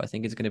a draw. I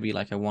think it's gonna be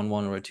like a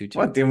 1-1 or a 2-2.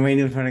 What do you mean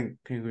if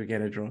we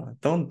get a draw?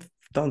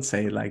 Don't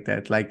say it like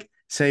that. Like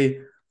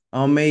say,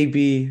 oh,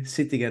 maybe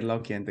City get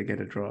lucky and they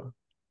get a draw.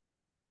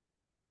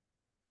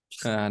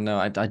 No,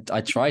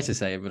 I try to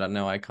say it, but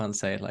no, I can't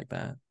say it like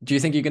that. Do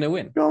you think you're gonna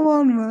win? Come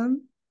on,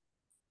 man.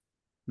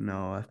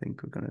 No, I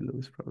think we're gonna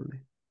lose probably.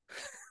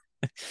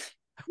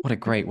 What a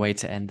great way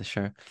to end the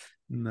show.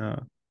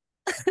 No.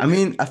 I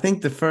mean, I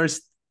think the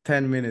first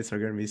 10 minutes are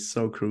gonna be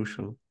so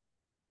crucial.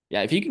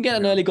 Yeah, if you can get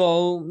an Yeah. early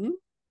goal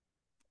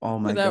Oh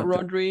my without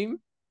God, Rodri,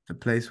 the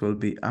place will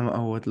be. I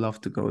would love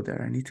to go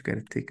there. I need to get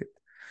a ticket.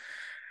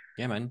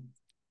 yeah, man,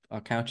 our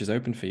couch is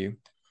open for you.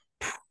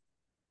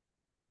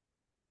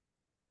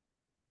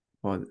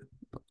 But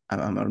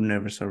I'm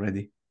nervous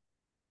already.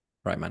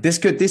 Right, man. This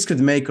could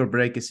make or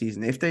break a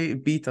season. If they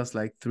beat us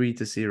like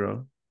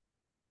 3-0,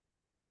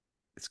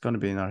 it's gonna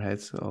be in our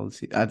heads all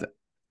season.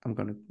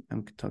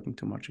 I'm talking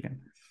too much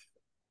again.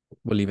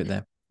 We'll leave it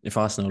there. If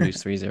Arsenal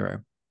lose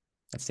 3-0,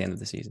 that's the end of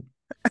the season.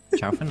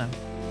 Ciao for now.